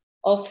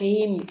of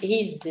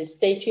his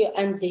statue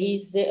and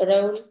his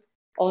role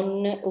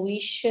on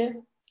which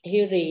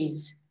he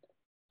reigns.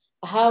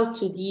 How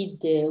to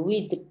deal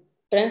with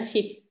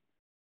principled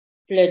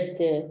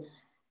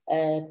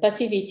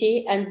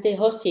passivity and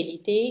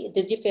hostility,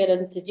 the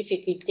different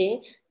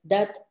difficulty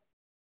that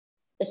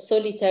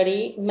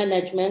solitary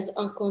management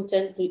and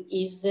content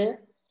is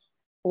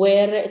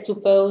where to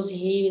pose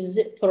his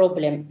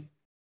problem.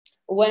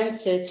 Went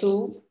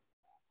to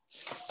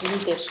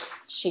leadership.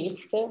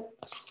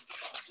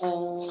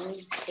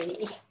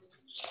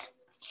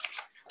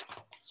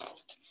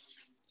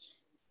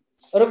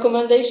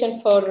 Recommendation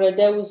for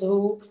those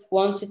who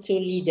want to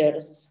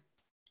leaders.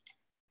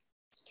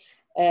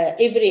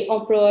 Every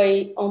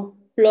employee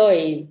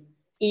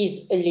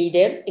is a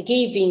leader,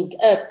 giving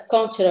up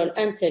control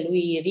until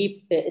we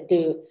reap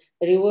the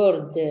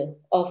reward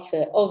of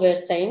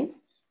oversight.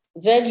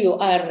 Value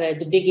are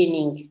the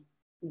beginning,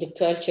 the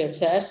culture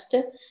first,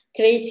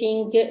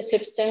 creating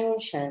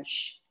substantial.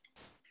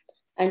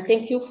 And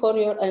thank you for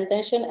your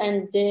attention.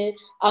 And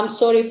I'm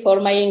sorry for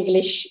my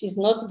English is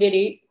not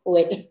very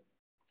well.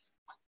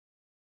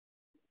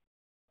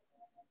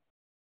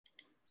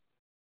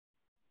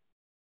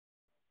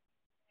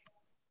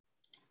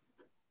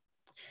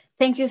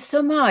 Thank you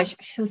so much,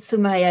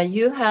 Sumaya.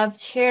 You have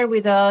shared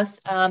with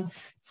us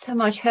so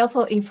much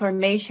helpful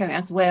information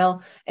as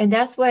well. And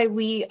that's why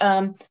we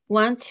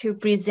want to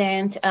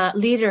present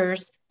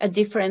leaders at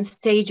different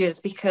stages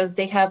because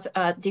they have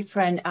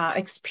different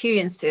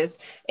experiences.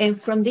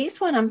 And from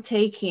this one, I'm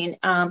taking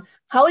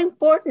how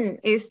important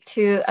is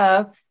to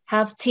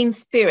have team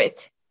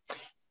spirit.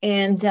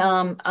 And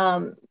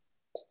then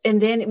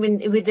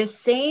with the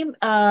same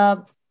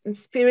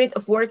spirit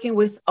of working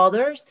with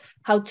others,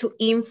 how to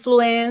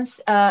influence,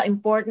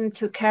 important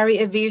to carry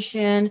a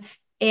vision,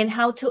 and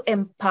how to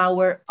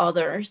empower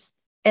others.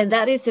 And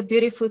that is a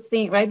beautiful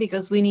thing, right?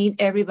 Because we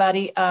need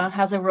everybody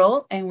has a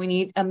role and we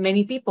need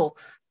many people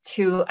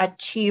to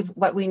achieve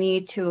what we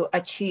need to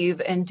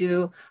achieve and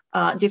do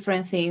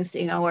different things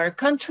in our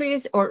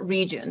countries or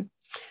region.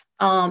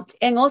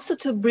 And also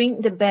to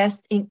bring the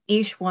best in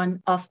each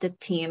one of the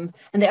team.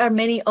 And there are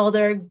many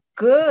other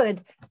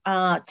good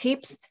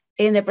tips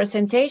in the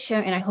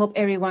presentation, and I hope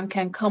everyone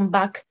can come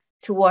back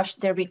to watch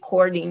the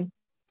recording.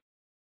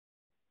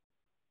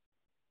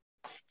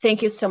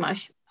 Thank you so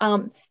much.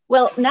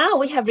 Well, now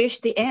we have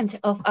reached the end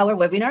of our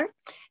webinar,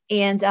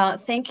 and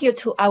thank you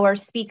to our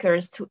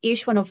speakers, to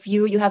each one of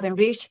you. You have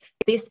enriched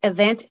this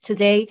event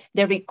today.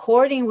 The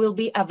recording will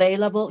be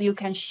available. You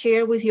can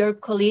share with your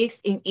colleagues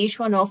in each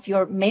one of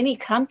your many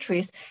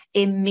countries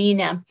in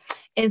MENA.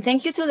 And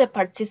thank you to the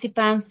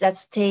participants that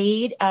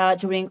stayed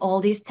during all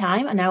this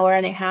time, an hour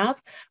and a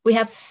half. We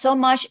have so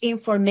much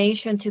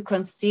information to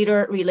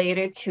consider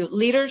related to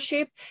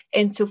leadership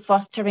and to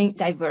fostering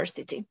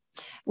diversity.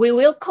 We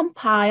will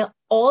compile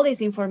all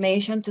this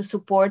information to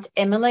support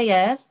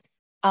MLIS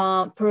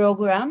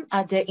program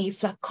at the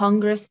IFLA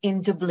Congress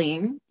in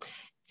Dublin.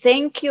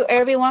 Thank you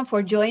everyone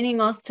for joining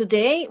us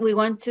today. We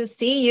want to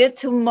see you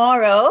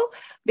tomorrow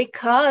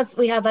because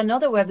we have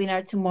another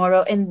webinar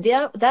tomorrow, and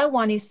that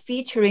one is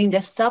featuring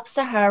the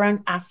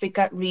Sub-Saharan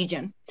Africa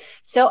region.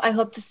 So I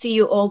hope to see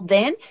you all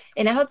then,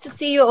 and I hope to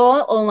see you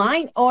all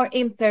online or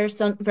in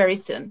person very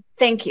soon.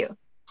 Thank you.